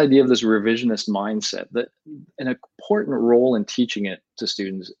 This idea of this revisionist mindset, that an important role in teaching it to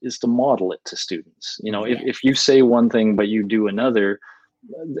students is to model it to students. If you say one thing, but you do another,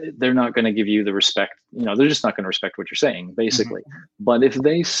 they're not going to give you the respect. They're just not going to respect what you're saying, basically. But if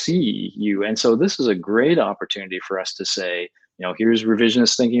they see you, and so this is a great opportunity for us to say, here's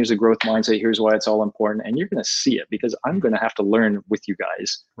revisionist thinking, here's a growth mindset, here's why it's all important. And you're going to see it, because I'm going to have to learn with you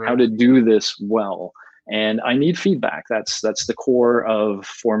guys how to do this well. And I need feedback. That's the core of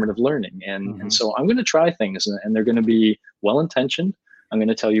formative learning. And so I'm going to try things, and they're going to be well-intentioned. I'm going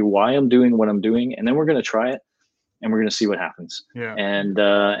to tell you why I'm doing what I'm doing, and then we're going to try it, and we're going to see what happens. Yeah.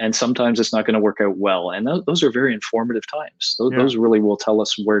 And sometimes it's not going to work out well. And those are very informative times. Those really will tell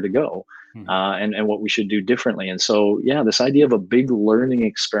us where to go, and what we should do differently. And so, yeah, this idea of a big learning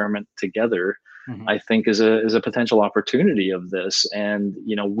experiment together, I think is a potential opportunity of this. And,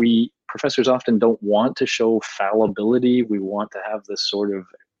 we professors often don't want to show fallibility. We want to have this sort of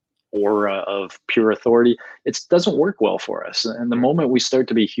aura of pure authority. It doesn't work well for us. And the moment we start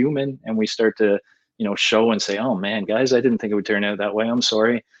to be human and we start to show and say, oh man, guys, I didn't think it would turn out that way. I'm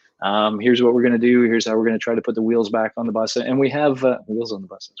sorry. Here's what we're going to do. Here's how we're going to try to put the wheels back on the bus. And we have wheels on the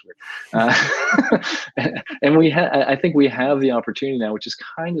bus. That's weird. And I think we have the opportunity now, which is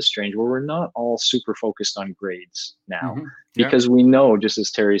kind of strange, where we're not all super focused on grades now, because we know, just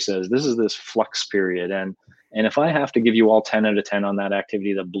as Terry says, this is this flux period. And if I have to give you all 10 out of 10 on that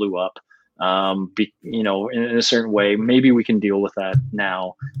activity that blew up, in a certain way, maybe we can deal with that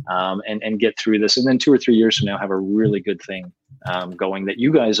now, and get through this. And then 2 or 3 years from now, have a really good thing going that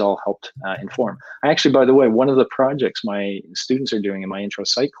you guys all helped inform. I actually, by the way, one of the projects my students are doing in my intro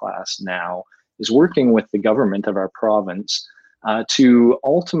psych class now is working with the government of our province to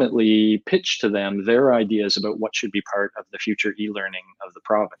ultimately pitch to them their ideas about what should be part of the future e-learning of the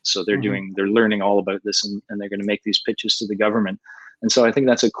province. So they're learning all about this, and they're going to make these pitches to the government. And so I think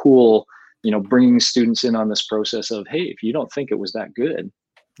that's a cool, bringing students in on this process of, hey, if you don't think it was that good,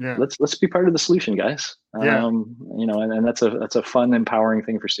 let's be part of the solution, guys. And that's a fun, empowering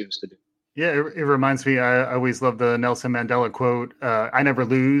thing for students to do. Yeah, it reminds me, I always love the Nelson Mandela quote, I never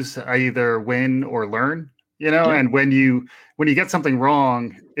lose, I either win or learn, and when you get something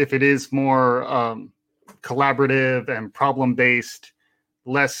wrong, if it is more collaborative and problem-based,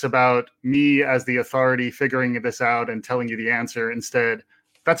 less about me as the authority figuring this out and telling you the answer. Instead,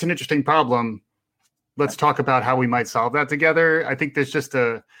 that's an interesting problem. Let's talk about how we might solve that together. I think there's just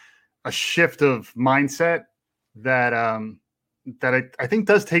a shift of mindset that I think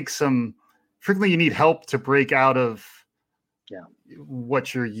does take some. Frequently, you need help to break out of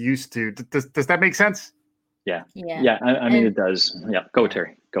what you're used to. Does that make sense? Yeah. I mean, it does. Yeah. Go,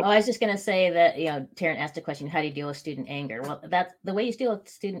 Terry. Go. Oh, I was just going to say that, Taryn asked a question, how do you deal with student anger? Well, that's the way you deal with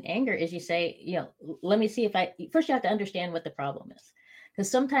student anger is you say, let me see first you have to understand what the problem is. Because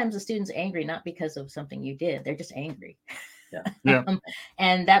sometimes the student's angry, not because of something you did, they're just angry. Yeah.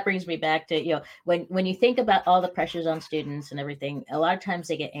 And that brings me back to, when you think about all the pressures on students and everything, a lot of times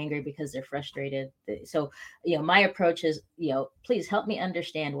they get angry because they're frustrated. So, my approach is, please help me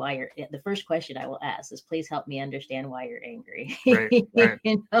understand why the first question I will ask is, please help me understand why you're angry. Right.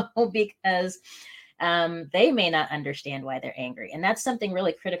 Because they may not understand why they're angry. And that's something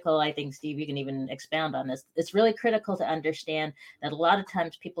really critical. I think, Steve, you can even expound on this. It's really critical to understand that a lot of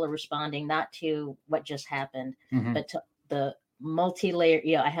times people are responding not to what just happened, but to the multi-layer.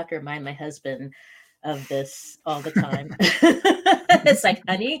 I have to remind my husband of this all the time. It's like,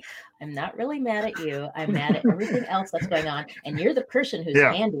 honey, I'm not really mad at you. I'm mad at everything else that's going on. And you're the person who's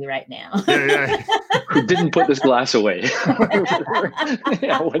handy right now. Who didn't put this glass away.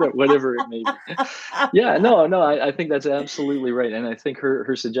 Whatever it may be. I think that's absolutely right. And I think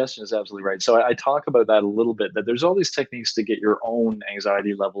her suggestion is absolutely right. So I talk about that a little bit, that there's all these techniques to get your own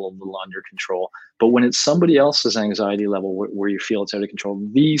anxiety level a little under control. But when it's somebody else's anxiety level where you feel it's out of control,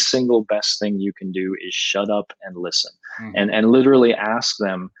 the single best thing you can do is shut up and listen, and literally ask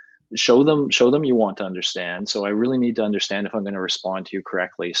them, show them you want to understand. So I really need to understand if I'm going to respond to you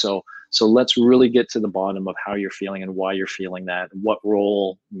correctly. So let's really get to the bottom of how you're feeling and why you're feeling that, what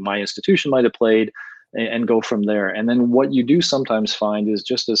role my institution might have played, and go from there. And then what you do sometimes find is,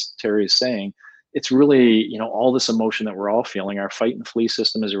 just as Terry is saying, it's really, all this emotion that we're all feeling. Our fight and flee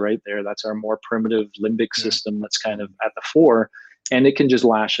system is right there. That's our more primitive limbic system that's kind of at the fore, and it can just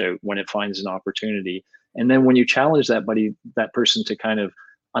lash out when it finds an opportunity. And then when you challenge that person to kind of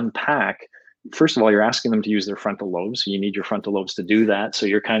unpack, first of all, you're asking them to use their frontal lobes. You need your frontal lobes to do that. So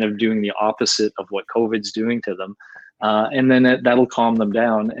you're kind of doing the opposite of what COVID's doing to them. And then that'll calm them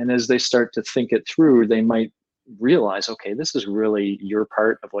down. And as they start to think it through, they might realize, okay, this is really your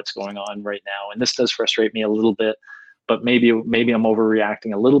part of what's going on right now. And this does frustrate me a little bit, but maybe I'm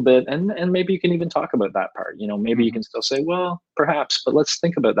overreacting a little bit. And maybe you can even talk about that part. Maybe you can still say, well, perhaps, but let's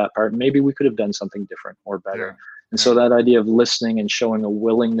think about that part. Maybe we could have done something different or better. And so that idea of listening and showing a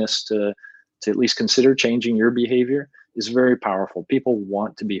willingness to at least consider changing your behavior is very powerful. People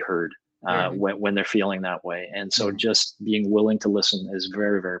want to be heard when they're feeling that way. And so just being willing to listen is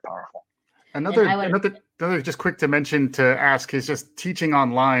very, very powerful. Another just quick to mention to ask is just teaching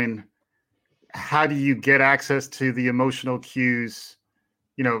online. How do you get access to the emotional cues,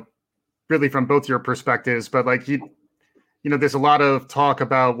 really from both your perspectives, but like there's a lot of talk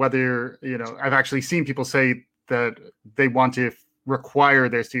about whether, I've actually seen people say that they want to require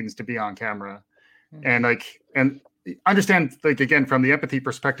their students to be on camera. And and understand, again, from the empathy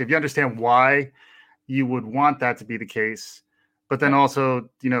perspective, you understand why you would want that to be the case. But then also,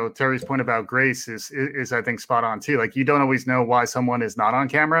 Terry's point about grace is I think spot on too. Like, you don't always know why someone is not on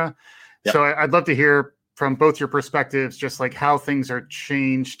camera. Yep. So I'd love to hear from both your perspectives, just like how things are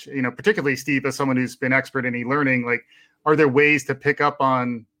changed, particularly Steve, as someone who's been expert in e-learning, like, are there ways to pick up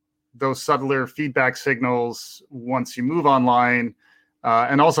on those subtler feedback signals once you move online?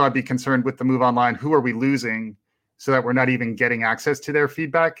 And also, I'd be concerned with the move online, who are we losing so that we're not even getting access to their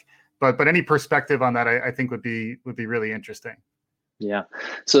feedback? But any perspective on that, I think would be really interesting. Yeah.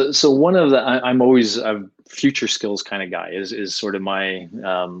 So one of the, I'm always a future skills kind of guy is sort of my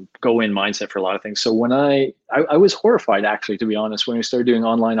go in mindset for a lot of things. So when I was horrified, actually, to be honest, when we started doing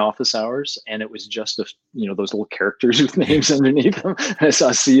online office hours, and it was just those little characters with names underneath them. I saw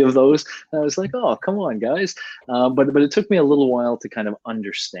a sea of those. And I was like, oh, come on, guys. But it took me a little while to kind of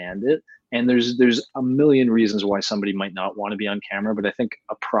understand it. And there's a million reasons why somebody might not want to be on camera, but I think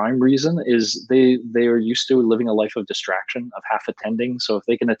a prime reason is they are used to living a life of distraction, of half attending. So if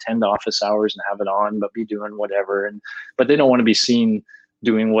they can attend office hours and have it on, but be doing whatever, but they don't want to be seen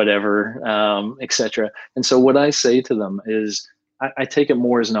doing whatever, etc. And so what I say to them is, I take it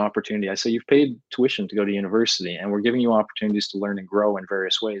more as an opportunity. I say, you've paid tuition to go to university, and we're giving you opportunities to learn and grow in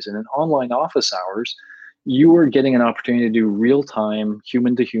various ways. And in online office hours, you are getting an opportunity to do real-time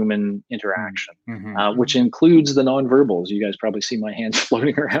human-to-human interaction, which includes the nonverbals. You guys probably see my hands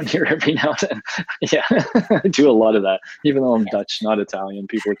floating around here every now and then. Yeah, I do a lot of that. Even though I'm Dutch, not Italian,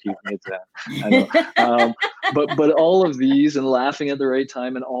 people keep me to that. I know. But all of these, and laughing at the right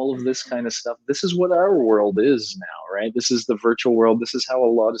time, and all of this kind of stuff, this is what our world is now, right? This is the virtual world. This is how a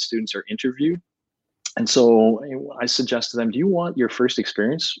lot of students are interviewed. And so I suggest to them, do you want your first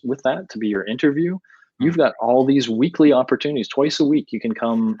experience with that to be your interview? You've got all these weekly opportunities. Twice a week, you can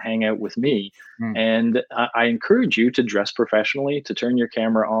come hang out with me. And I encourage you to dress professionally, to turn your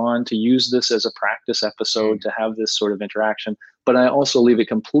camera on, to use this as a practice episode, to have this sort of interaction. But I also leave it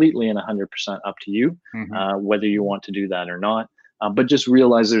completely and 100% up to you, whether you want to do that or not. But just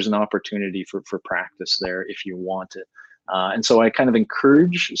realize there's an opportunity for practice there if you want it. And so I kind of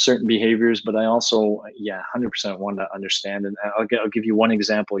encourage certain behaviors, but I also, 100% want to understand. And I'll give you one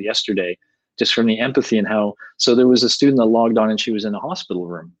example yesterday, just from the empathy and how, so there was a student that logged on and she was in a hospital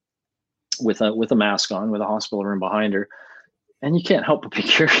room with a mask on, with a hospital room behind her. And you can't help but be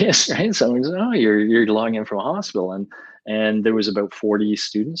curious, right? Someone's, oh, you're logging in from a hospital. And there was about 40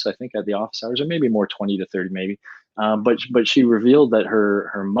 students, I think, at the office hours, or maybe more, 20 to 30 maybe. But she revealed that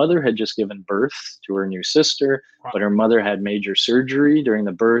her mother had just given birth to her new sister, but her mother had major surgery during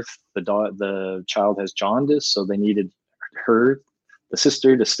the birth. The child has jaundice, so they needed the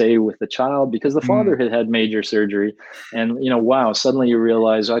sister, to stay with the child because the father had major surgery. And wow, suddenly you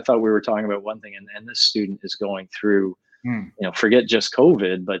realize, I thought we were talking about one thing, and this student is going through, forget just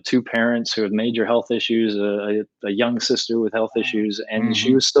COVID, but two parents who have major health issues, a young sister with health issues, and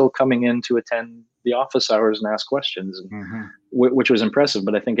she was still coming in to attend the office hours and ask questions, which was impressive.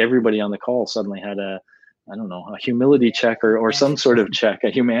 But I think everybody on the call suddenly had a humility check or some sort of check, a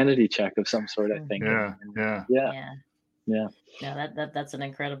humanity check of some sort, I think. Yeah. No, that's an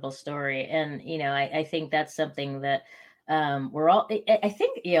incredible story. And, I think that's something that we're all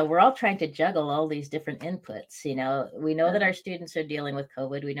trying to juggle all these different inputs. We know that our students are dealing with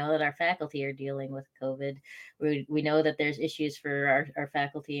COVID. We know that our faculty are dealing with COVID. We know that there's issues for our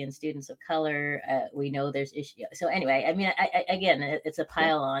faculty and students of color. We know there's issues. So anyway, I mean, again, it's a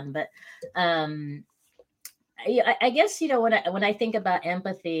pile on, but I guess, when I think about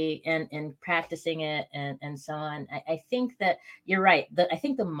empathy and practicing it and so on, I think that you're right. I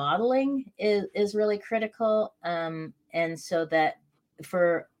think the modeling is really critical. And so that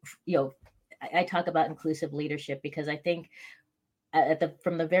I talk about inclusive leadership because I think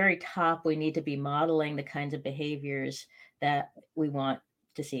from the very top, we need to be modeling the kinds of behaviors that we want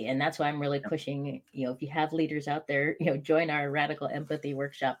to see. And that's why I'm really pushing, if you have leaders out there, join our Radical Empathy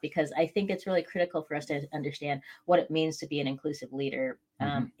Workshop, because I think it's really critical for us to understand what it means to be an inclusive leader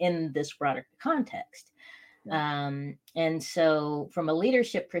in this broader context. And so from a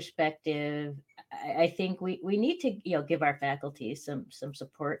leadership perspective, I think we need to, give our faculty some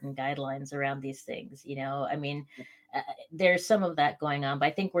support and guidelines around these things. I mean, there's some of that going on, but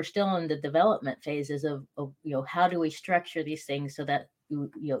I think we're still in the development phases of how do we structure these things so that,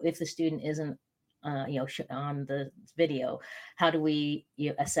 if the student isn't, on the video, how do we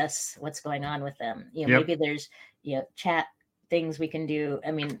assess what's going on with them? Maybe there's, chat things we can do. I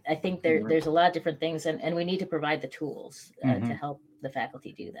mean, I think there's a lot of different things, and we need to provide the tools to help the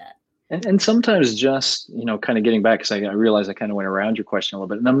faculty do that. And sometimes just, kind of getting back, because I realize I kind of went around your question a little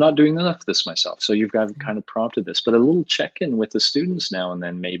bit, and I'm not doing enough of this myself. So you've got kind of prompted this, but a little check-in with the students now and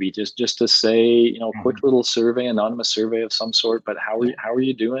then, maybe just to say, a quick little survey, anonymous survey of some sort, but how are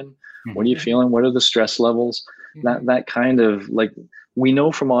you doing? What are you feeling? What are the stress levels? That kind of, like, we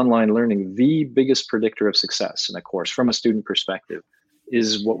know from online learning, the biggest predictor of success in a course from a student perspective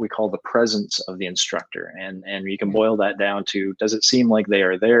is what we call the presence of the instructor. And you can boil that down to, does it seem like they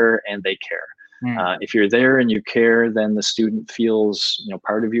are there and they care? If you're there and you care, then the student feels,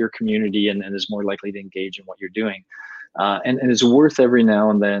 part of your community and is more likely to engage in what you're doing. And it's worth every now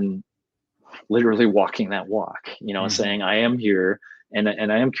and then literally walking that walk, saying, I am here and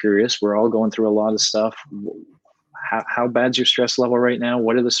I am curious. We're all going through a lot of stuff. How bad's your stress level right now?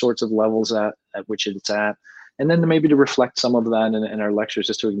 What are the sorts of levels at which it's at? And then maybe to reflect some of that in our lectures,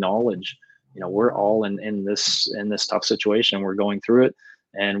 just to acknowledge, we're all in this tough situation. We're going through it,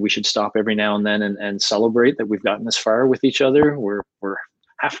 and we should stop every now and then and celebrate that we've gotten this far with each other. We're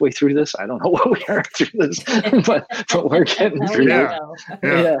halfway through this. I don't know what we are through this, but we're getting through it.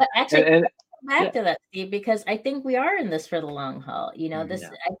 Yeah. Actually, back to that, Steve, because I think we are in this for the long haul.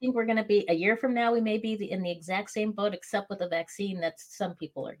 I think we're going to be a year from now, we may be in the exact same boat, except with a vaccine that some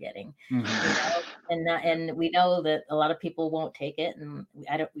people are getting. And we know that a lot of people won't take it, and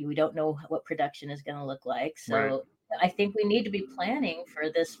we don't know what production is going to look like. So I think we need to be planning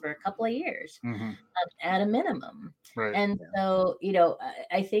for this for a couple of years at a minimum. Right. And so,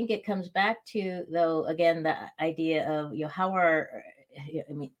 I think it comes back to, though, again, the idea of, how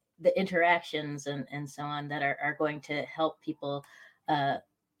the interactions and so on that are going to help people,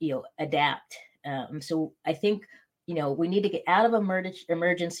 adapt. So I think, we need to get out of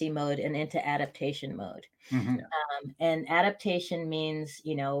emergency mode and into adaptation mode. And adaptation means,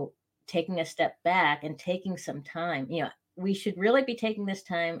 taking a step back and taking some time. We should really be taking this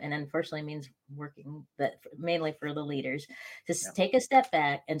time, and unfortunately means working, but mainly for the leaders, to take a step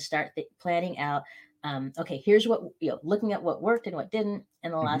back and start planning out. Okay, here's what, looking at what worked and what didn't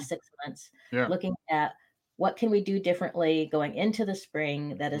in the last 6 months, looking at what can we do differently going into the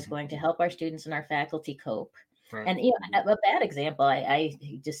spring that is going to help our students and our faculty cope. Right. And a bad example I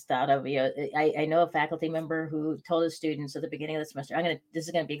just thought of, I know a faculty member who told his students at the beginning of the semester, this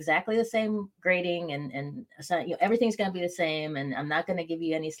is going to be exactly the same grading and everything's going to be the same, and I'm not going to give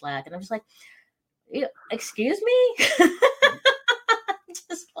you any slack. And I'm just like, excuse me,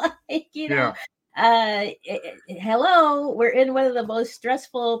 just like, hello, we're in one of the most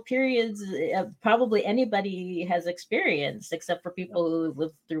stressful periods probably anybody has experienced, except for people who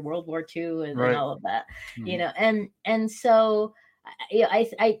lived through World War II and all of that, and so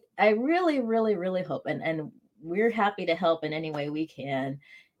I really, really, really hope, and we're happy to help in any way we can,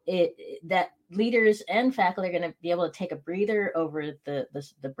 that leaders and faculty are going to be able to take a breather over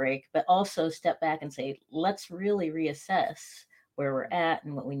the break, but also step back and say, let's really reassess where we're at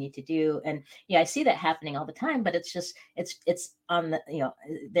and what we need to do. And I see that happening all the time, but it's just, it's on the,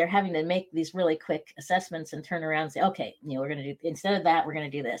 they're having to make these really quick assessments and turn around and say, okay, we're going to do, instead of that, we're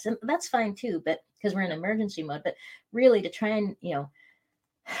going to do this. And that's fine too, but because we're in emergency mode, but really to try and,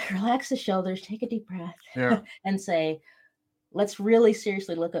 relax the shoulders, take a deep breath and say, let's really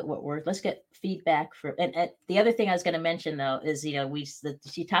seriously look at what worked. Let's get feedback for, and the other thing I was going to mention though, is,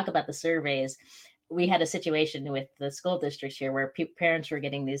 you talk about the surveys. We had a situation with the school districts here where parents were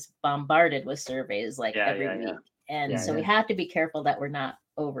getting these bombarded with surveys every week. And so we have to be careful that we're not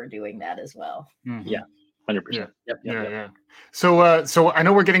overdoing that as well. Yeah, 100%. Yeah. So I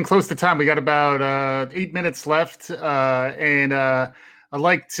know we're getting close to time. We got about 8 minutes left. And I'd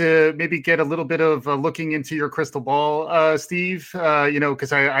like to maybe get a little bit of looking into your crystal ball, Steve,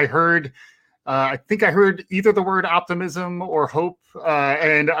 because I heard, I think I heard either the word optimism or hope,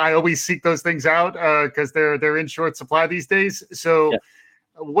 and I always seek those things out because they're in short supply these days. So,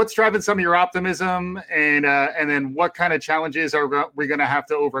 what's driving some of your optimism, and then what kind of challenges are we going to have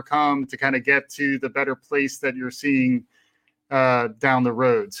to overcome to kind of get to the better place that you're seeing down the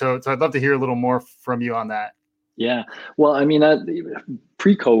road? So I'd love to hear a little more from you on that. Yeah. Well, I mean,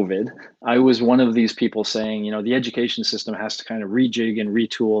 pre-COVID, I was one of these people saying, the education system has to kind of rejig and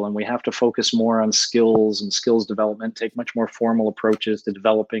retool, and we have to focus more on skills and skills development, take much more formal approaches to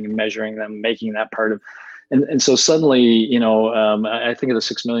developing and measuring them, making that part of. And so suddenly, I think of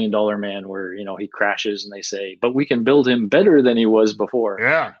the $6 Million Man where, he crashes and they say, but we can build him better than he was before.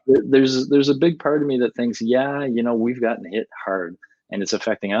 Yeah. There's a big part of me that thinks, we've gotten hit hard. And it's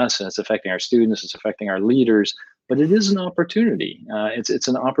affecting us, and it's affecting our students, it's affecting our leaders, but it is an opportunity. It's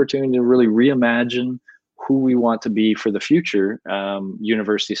an opportunity to really reimagine who we want to be for the future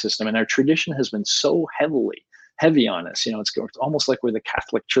university system. And our tradition has been so heavy on us. It's almost like we're the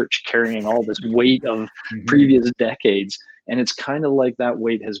Catholic Church carrying all this weight of previous decades. And it's kind of like that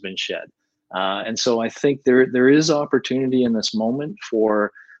weight has been shed. And so I think there is opportunity in this moment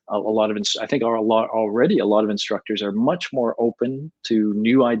for a lot of, I think already a lot of instructors are much more open to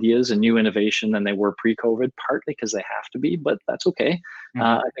new ideas and new innovation than they were pre-COVID, partly because they have to be, but that's okay.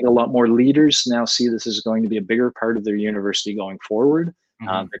 I think a lot more leaders now see this as going to be a bigger part of their university going forward.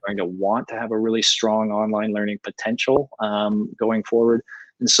 They're going to want to have a really strong online learning potential going forward.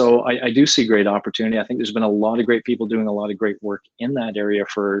 And so I do see great opportunity. I think there's been a lot of great people doing a lot of great work in that area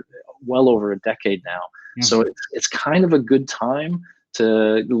for well over a decade now. So it's kind of a good time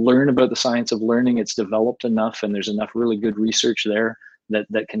to learn about the science of learning. It's developed enough, and there's enough really good research there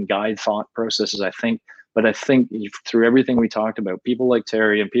that can guide thought processes, I think. But I think through everything we talked about, people like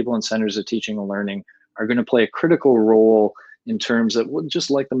Terry and people in centers of teaching and learning are going to play a critical role in terms of, just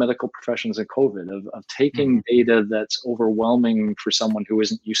like the medical professions in COVID, of taking data that's overwhelming for someone who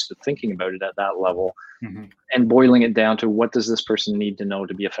isn't used to thinking about it at that level, and boiling it down to what does this person need to know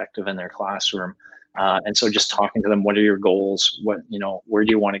to be effective in their classroom. And so just talking to them, what are your goals? Where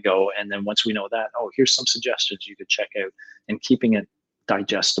do you want to go? And then once we know that, here's some suggestions you could check out, and keeping it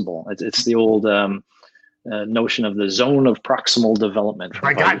digestible. It's the old notion of the zone of proximal development.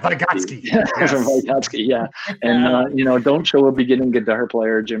 Vygotsky. Vygotsky, yeah. And, don't show a beginning guitar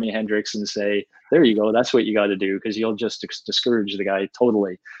player, Jimi Hendrix, and say, there you go, that's what you got to do, because you'll just discourage the guy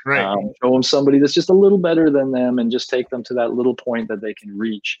totally. Right. Show them somebody that's just a little better than them, and just take them to that little point that they can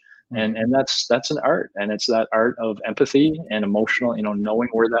reach. And that's an art, and it's that art of empathy and emotional, knowing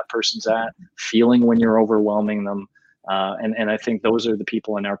where that person's at, feeling when you're overwhelming them. And I think those are the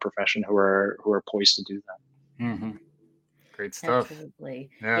people in our profession who are poised to do that. Great stuff. Absolutely.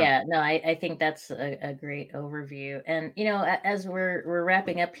 Yeah. No, I think that's a great overview. And as we're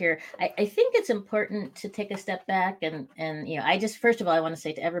wrapping up here, I think it's important to take a step back and I just, first of all, I want to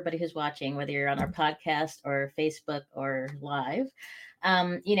say to everybody who's watching, whether you're on our podcast or Facebook or live,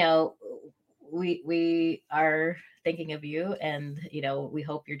 we are thinking of you, and we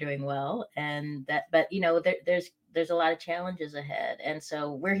hope you're doing well, and that, but there's a lot of challenges ahead, and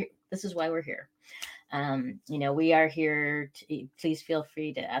so this is why we're here. We are here please feel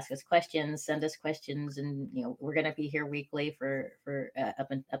free to ask us questions, send us questions, and we're going to be here weekly for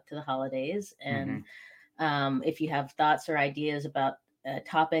up to the holidays. And if you have thoughts or ideas about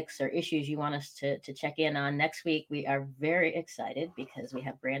topics or issues you want us to check in on next week, we are very excited because we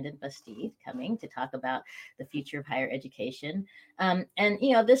have Brandon Bastide coming to talk about the future of higher education. And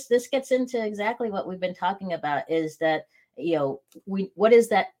this gets into exactly what we've been talking about, is that what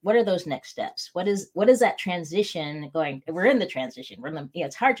are those next steps? What is that transition going? We're in the transition.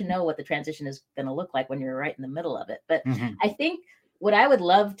 It's hard to know what the transition is going to look like when you're right in the middle of it. But I think what I would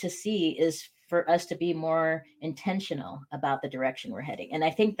love to see is for us to be more intentional about the direction we're heading. And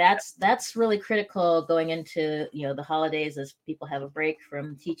I think that's really critical going into, the holidays, as people have a break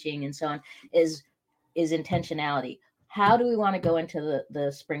from teaching and so on, is intentionality. How do we want to go into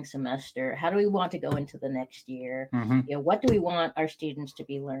the spring semester? How do we want to go into the next year? What do we want our students to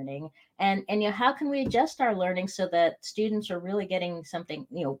be learning? And how can we adjust our learning so that students are really getting something,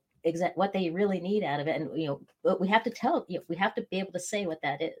 what they really need out of it? And we have to we have to be able to say what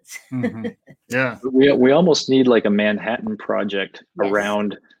that is. Yeah, we almost need like a Manhattan Project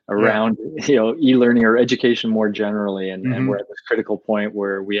around e-learning or education more generally, and we're at this critical point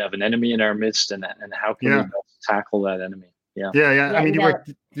where we have an enemy in our midst, and how can we best tackle that enemy? Yeah. I mean,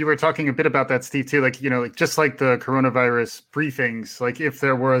 you were talking a bit about that, Steve, too. Like, just like the coronavirus briefings, like if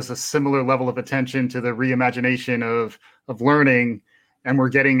there was a similar level of attention to the reimagination of learning, and we're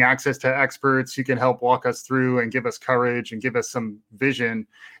getting access to experts who can help walk us through and give us courage and give us some vision.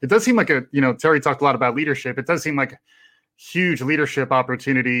 It does seem like Terry talked a lot about leadership. It does seem like huge leadership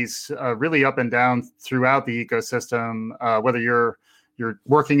opportunities really up and down throughout the ecosystem, whether you're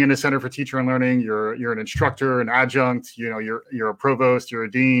working in a center for teacher and learning, you're an instructor, an adjunct, you're a provost, you're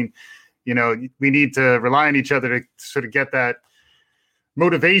a dean. We need to rely on each other to sort of get that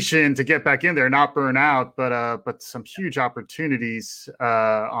motivation to get back in there, not burn out, but some huge opportunities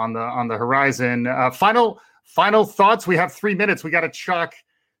on the horizon. Final thoughts. We have 3 minutes. We got to chuck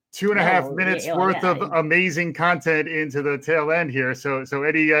 2.5 minutes worth of amazing content into the tail end here. So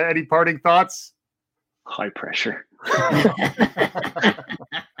any parting thoughts? High pressure.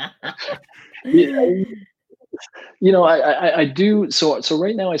 I do. So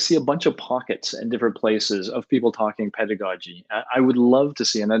right now I see a bunch of pockets in different places of people talking pedagogy. I would love to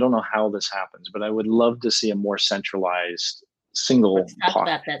see, and I don't know how this happens, but I would love to see a more centralized single Let's talk pot.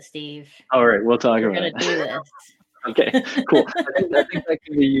 about that, Steve. All right, we'll talk We're about going it. to do this. Okay, cool. I think that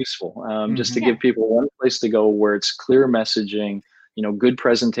can be useful, just to give people one place to go where it's clear messaging, good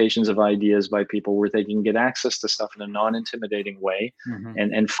presentations of ideas by people where they can get access to stuff in a non-intimidating way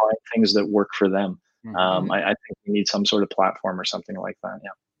and find things that work for them. I think we need some sort of platform or something like that.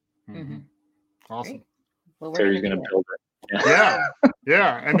 Yeah. Awesome. Great. Well, Terry's going to build it.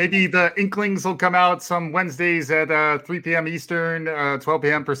 Yeah. And maybe the inklings will come out some Wednesdays at 3 p.m. Eastern, 12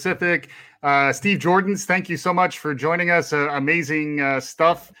 p.m. Pacific. Steve Jordans, thank you so much for joining us. Amazing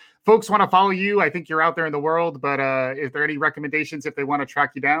stuff. Folks want to follow you. I think you're out there in the world, but is there any recommendations if they want to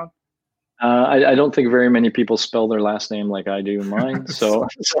track you down? I don't think very many people spell their last name like I do mine. So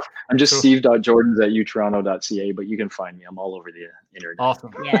I'm just steve.jordans@utoronto.ca, but you can find me. I'm all over the internet.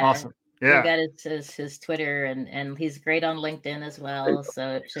 Awesome. Yeah. Awesome. Yeah. We've got his Twitter and he's great on LinkedIn as well.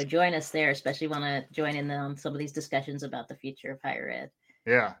 So join us there, especially want to join in on some of these discussions about the future of higher ed.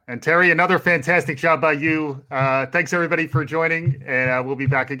 Yeah. And Terry, another fantastic job by you. Thanks everybody for joining, and we'll be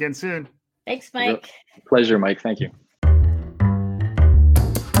back again soon. Thanks, Mike. Pleasure, Mike. Thank you.